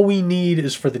 So all we need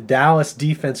is for the Dallas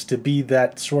defense to be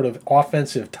that sort of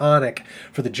offensive tonic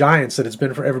for the Giants that it's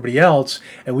been for everybody else,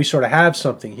 and we sort of have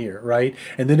something here, right?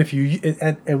 And then if you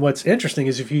and what's interesting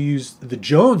is if you use the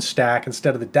Jones stack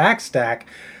instead of the Dak stack,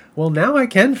 well, now I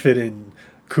can fit in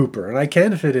Cooper and I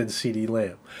can fit in CeeDee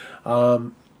Lamb.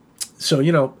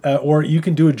 Or you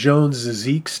can do a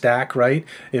Jones-Zeke stack, right?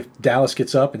 If Dallas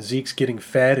gets up and Zeke's getting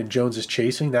fed and Jones is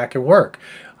chasing, that can work.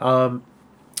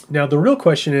 Now, the real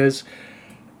question is,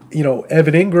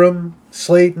 Evan Ingram,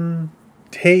 Slayton,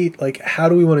 Tate, like, how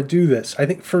do we want to do this? I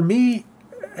think for me,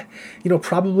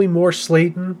 probably more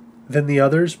Slayton than the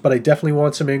others, but I definitely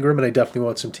want some Ingram and I definitely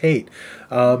want some Tate.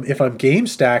 If I'm game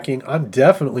stacking, I'm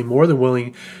definitely more than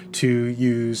willing to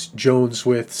use Jones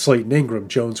with Slayton Ingram,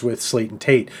 Jones with Slayton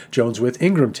Tate, Jones with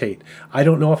Ingram Tate. I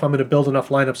don't know if I'm going to build enough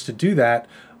lineups to do that,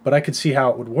 but I could see how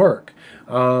it would work.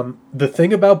 The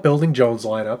thing about building Jones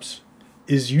lineups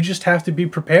is you just have to be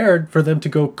prepared for them to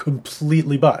go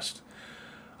completely bust.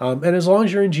 And as long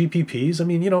as you're in GPPs, I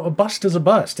mean, a bust is a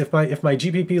bust. If my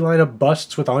GPP lineup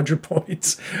busts with 100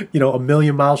 points, a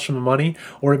million miles from the money,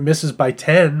 or it misses by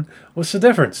 10, what's the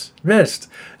difference? Missed.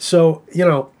 So,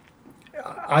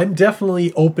 I'm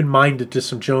definitely open-minded to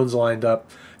some Jones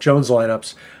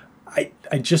lineups.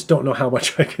 I just don't know how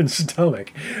much I can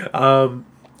stomach.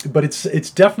 But it's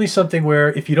definitely something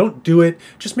where if you don't do it,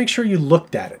 just make sure you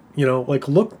looked at it.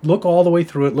 Look all the way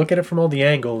through it. Look at it from all the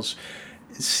angles.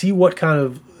 See what kind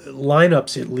of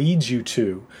lineups it leads you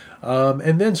to,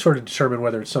 and then sort of determine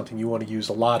whether it's something you want to use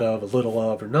a lot of, a little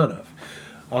of, or none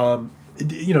of.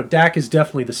 Dak is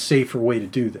definitely the safer way to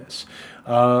do this.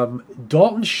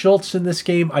 Dalton Schultz in this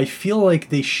game, I feel like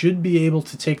they should be able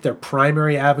to take their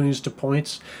primary avenues to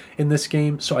points in this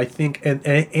game. So I think,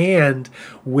 and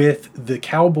with the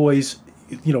Cowboys,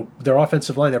 their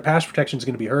offensive line, their pass protection is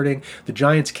going to be hurting. The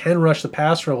Giants can rush the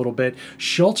passer a little bit.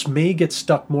 Schultz may get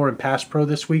stuck more in pass pro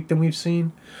this week than we've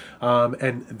seen.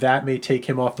 And that may take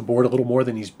him off the board a little more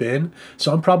than he's been.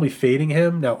 So I'm probably fading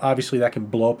him. Now, obviously, that can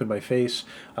blow up in my face,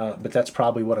 but that's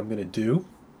probably what I'm going to do.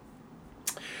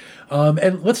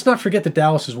 And let's not forget that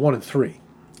Dallas is 1-3.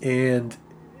 And,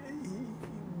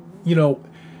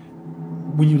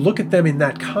 when you look at them in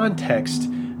that context,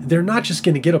 they're not just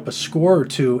going to get up a score or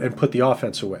two and put the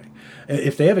offense away.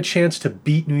 If they have a chance to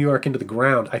beat New York into the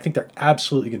ground, I think they're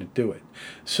absolutely going to do it.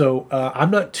 So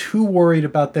I'm not too worried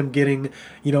about them getting,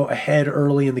 ahead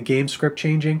early in the game script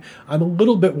changing. I'm a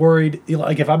little bit worried.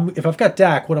 Like if I've got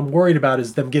Dak, what I'm worried about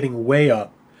is them getting way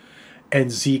up and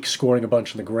Zeke scoring a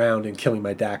bunch on the ground and killing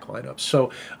my Dak lineup.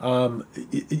 So, I'm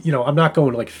not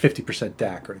going to like 50%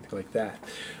 Dak or anything like that.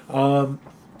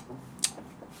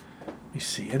 Let me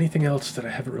see. Anything else that I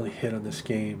haven't really hit on this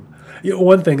game?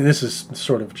 One thing, and this is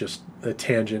sort of just a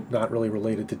tangent, not really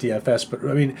related to DFS, but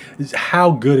I mean, is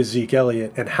how good is Zeke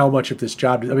Elliott and how much of this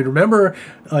job? I mean, remember,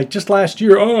 like just last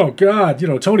year, oh God,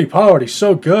 Tony Pollard, he's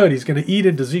so good, he's going to eat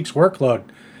into Zeke's workload.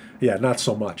 Yeah, not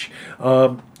so much.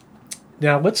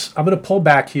 Now I'm going to pull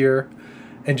back here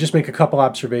and just make a couple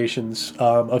observations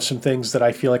of some things that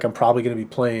I feel like I'm probably going to be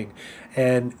playing,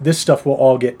 and this stuff will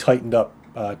all get tightened up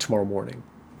tomorrow morning.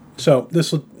 So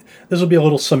this will be a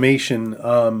little summation,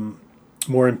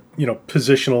 more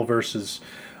positional versus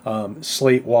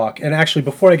slate walk. And actually,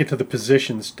 before I get to the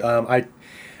positions, I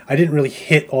didn't really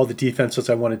hit all the defenses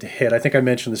I wanted to hit. I think I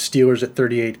mentioned the Steelers at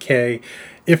 38K.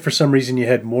 If for some reason you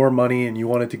had more money and you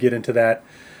wanted to get into that,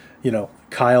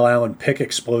 Kyle Allen pick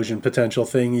explosion potential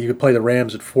thing, you could play the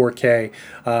Rams at 4K.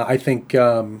 I think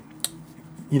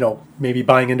maybe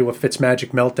buying into a Fitzmagic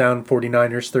meltdown,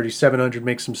 49ers 3,700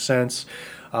 makes some sense.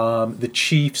 The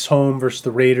Chiefs home versus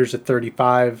the Raiders at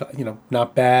 35,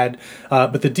 not bad.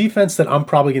 But the defense that I'm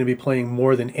probably going to be playing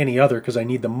more than any other because I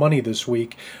need the money this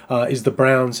week is the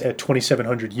Browns at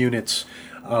 2,700 units.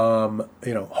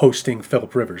 Hosting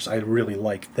Phillip Rivers. I really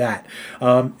like that.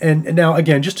 And now,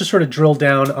 again, just to sort of drill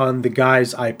down on the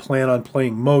guys I plan on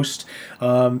playing most,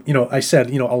 I said,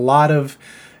 a lot of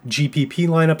GPP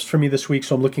lineups for me this week,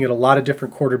 so I'm looking at a lot of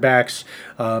different quarterbacks.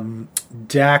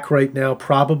 Dak right now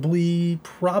probably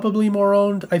more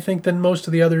owned, I think, than most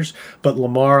of the others, but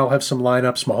Lamar, I'll have some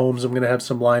lineups. Mahomes, I'm going to have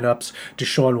some lineups.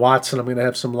 Deshaun Watson, I'm going to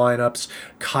have some lineups.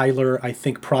 Kyler, I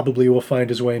think, probably will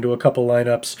find his way into a couple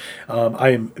lineups. I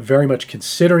am very much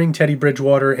considering Teddy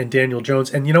Bridgewater and Daniel Jones,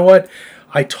 and you know what?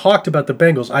 I talked about the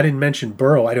Bengals. I didn't mention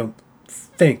Burrow, I don't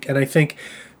think, and I think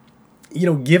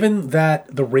given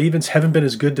that the Ravens haven't been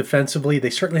as good defensively, they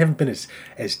certainly haven't been as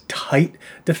tight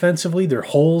defensively. There are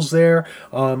holes there.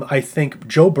 I think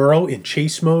Joe Burrow in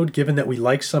chase mode, given that we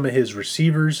like some of his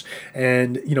receivers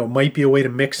and, might be a way to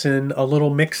mix in a little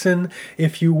mix-in,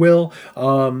 if you will.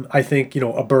 I think,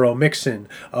 a Burrow mix-in,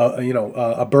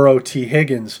 a Burrow T.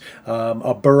 Higgins,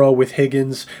 a Burrow with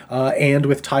Higgins and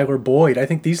with Tyler Boyd. I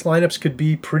think these lineups could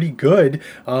be pretty good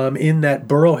in that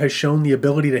Burrow has shown the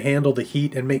ability to handle the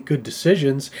heat and make good decisions,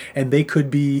 and they could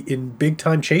be in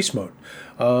big-time chase mode.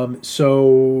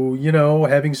 So,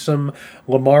 having some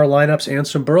Lamar lineups and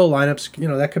some Burrow lineups,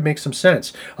 that could make some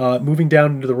sense. Moving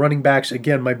down into the running backs,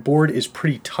 again, my board is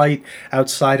pretty tight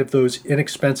outside of those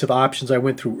inexpensive options I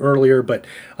went through earlier, but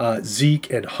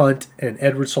Zeke and Hunt and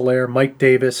Edwards-Helaire, Mike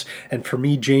Davis, and for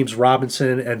me, James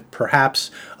Robinson, and perhaps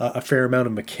a fair amount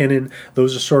of McKinnon.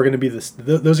 Those are sort of going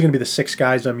to be the six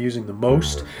guys I'm using the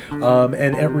most.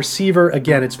 And at receiver,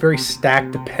 again, it's very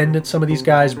stack dependent, some of these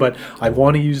guys, but I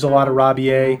want to use a lot of Robbie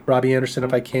Robbie Anderson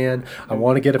if I can. I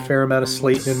want to get a fair amount of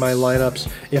Slate in my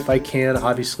lineups if I can.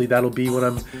 Obviously, that'll be when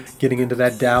I'm getting into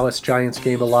that Dallas Giants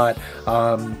game a lot.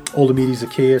 Olamide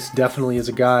Zaccheaus definitely is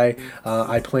a guy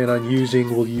I plan on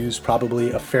using. Will use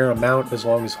probably a fair amount as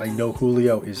long as I know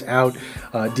Julio is out.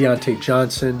 Deontay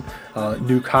Johnson,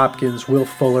 Nuke Hopkins, Will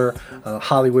Fuller,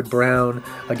 Hollywood Brown.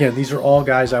 Again, these are all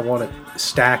guys I want to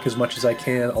stack as much as I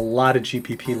can. A lot of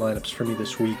GPP lineups for me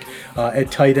this week.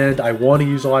 At tight end, I want to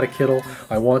use a lot of Kittle.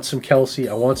 I want some Kelsey.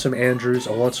 I want some Andrews.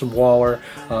 I want some Waller.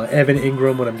 Evan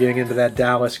Ingram when I'm getting into that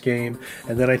Dallas game.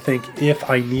 And then I think if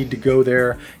I need to go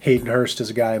there, Hayden Hurst is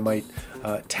a guy I might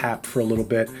tap for a little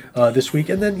bit this week.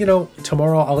 And then,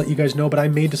 tomorrow I'll let you guys know, but I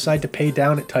may decide to pay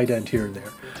down at tight end here and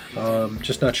there.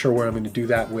 Just not sure where I'm going to do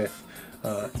that with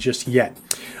just yet.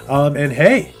 And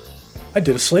hey, I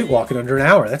did a slate walk in under an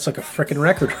hour. That's like a freaking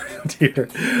record around here.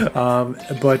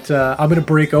 But I'm going to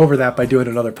break over that by doing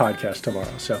another podcast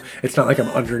tomorrow. So it's not like I'm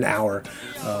under an hour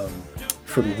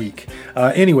for the week.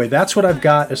 Anyway, that's what I've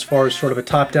got as far as sort of a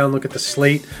top-down look at the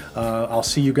slate. I'll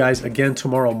see you guys again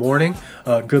tomorrow morning.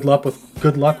 Good luck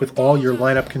with all your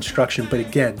lineup construction. But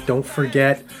again, don't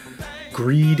forget,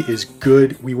 greed is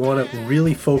good. We want to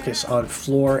really focus on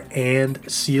floor and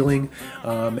ceiling.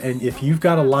 And if you've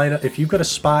got a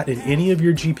spot in any of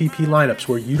your GPP lineups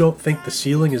where you don't think the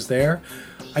ceiling is there,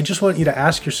 I just want you to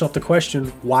ask yourself the question,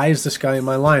 why is this guy in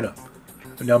my lineup?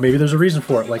 Now, maybe there's a reason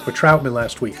for it, like with Troutman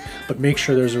last week, but make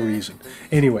sure there's a reason.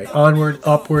 Anyway, onward,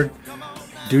 upward,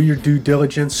 do your due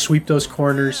diligence, sweep those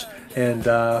corners, and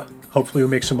hopefully we'll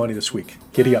make some money this week.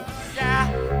 Giddy up.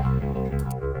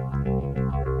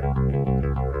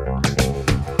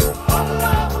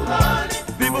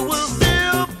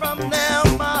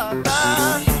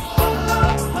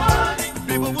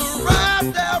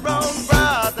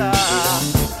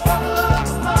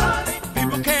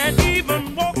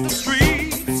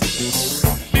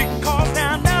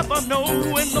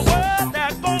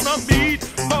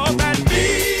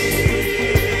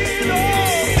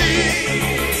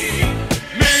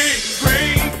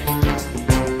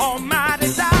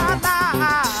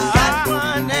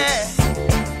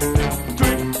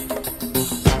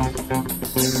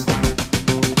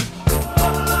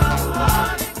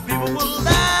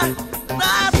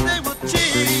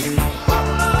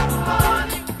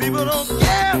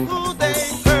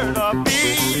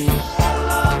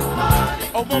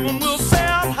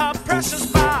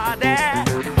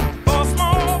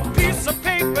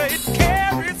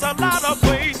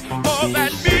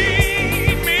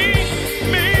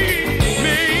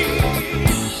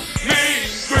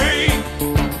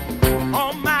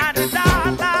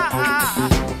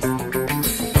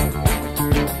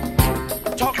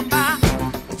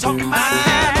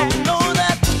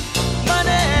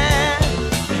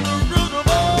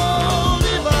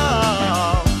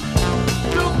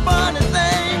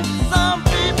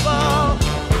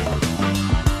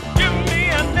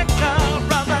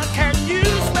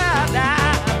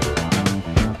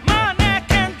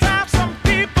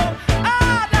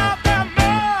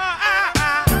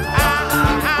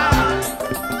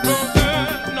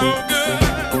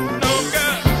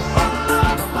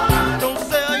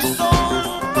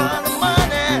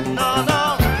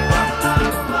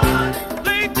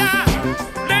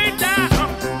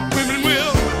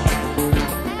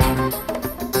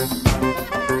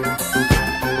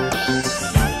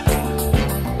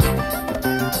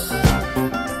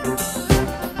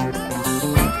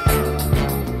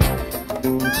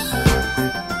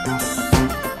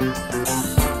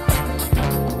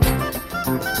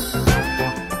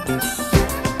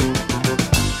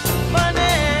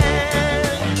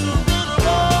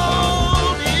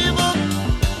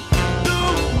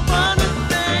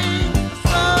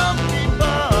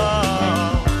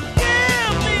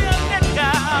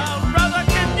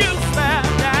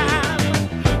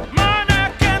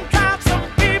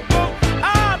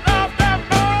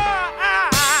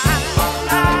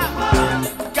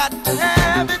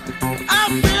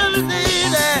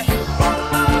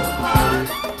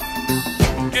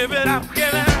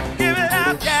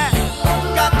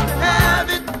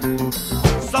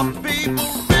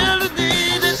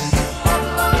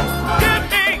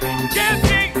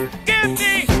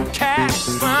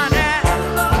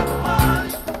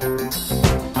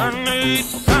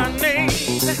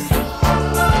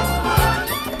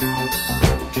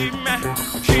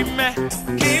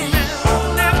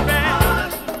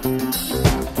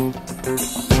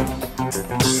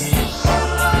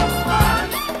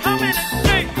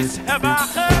 Have I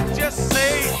heard you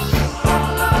say?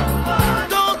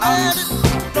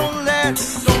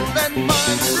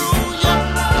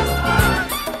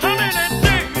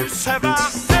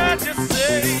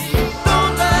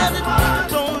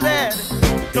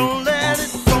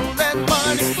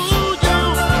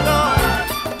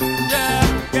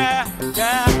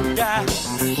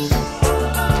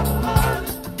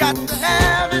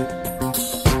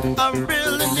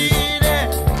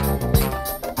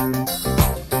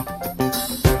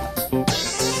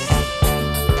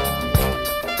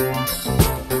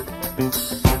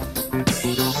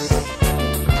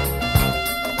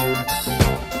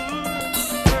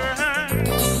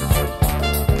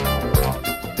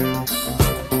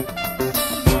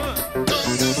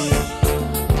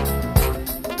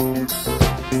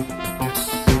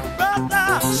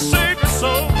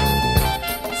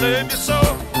 baby, so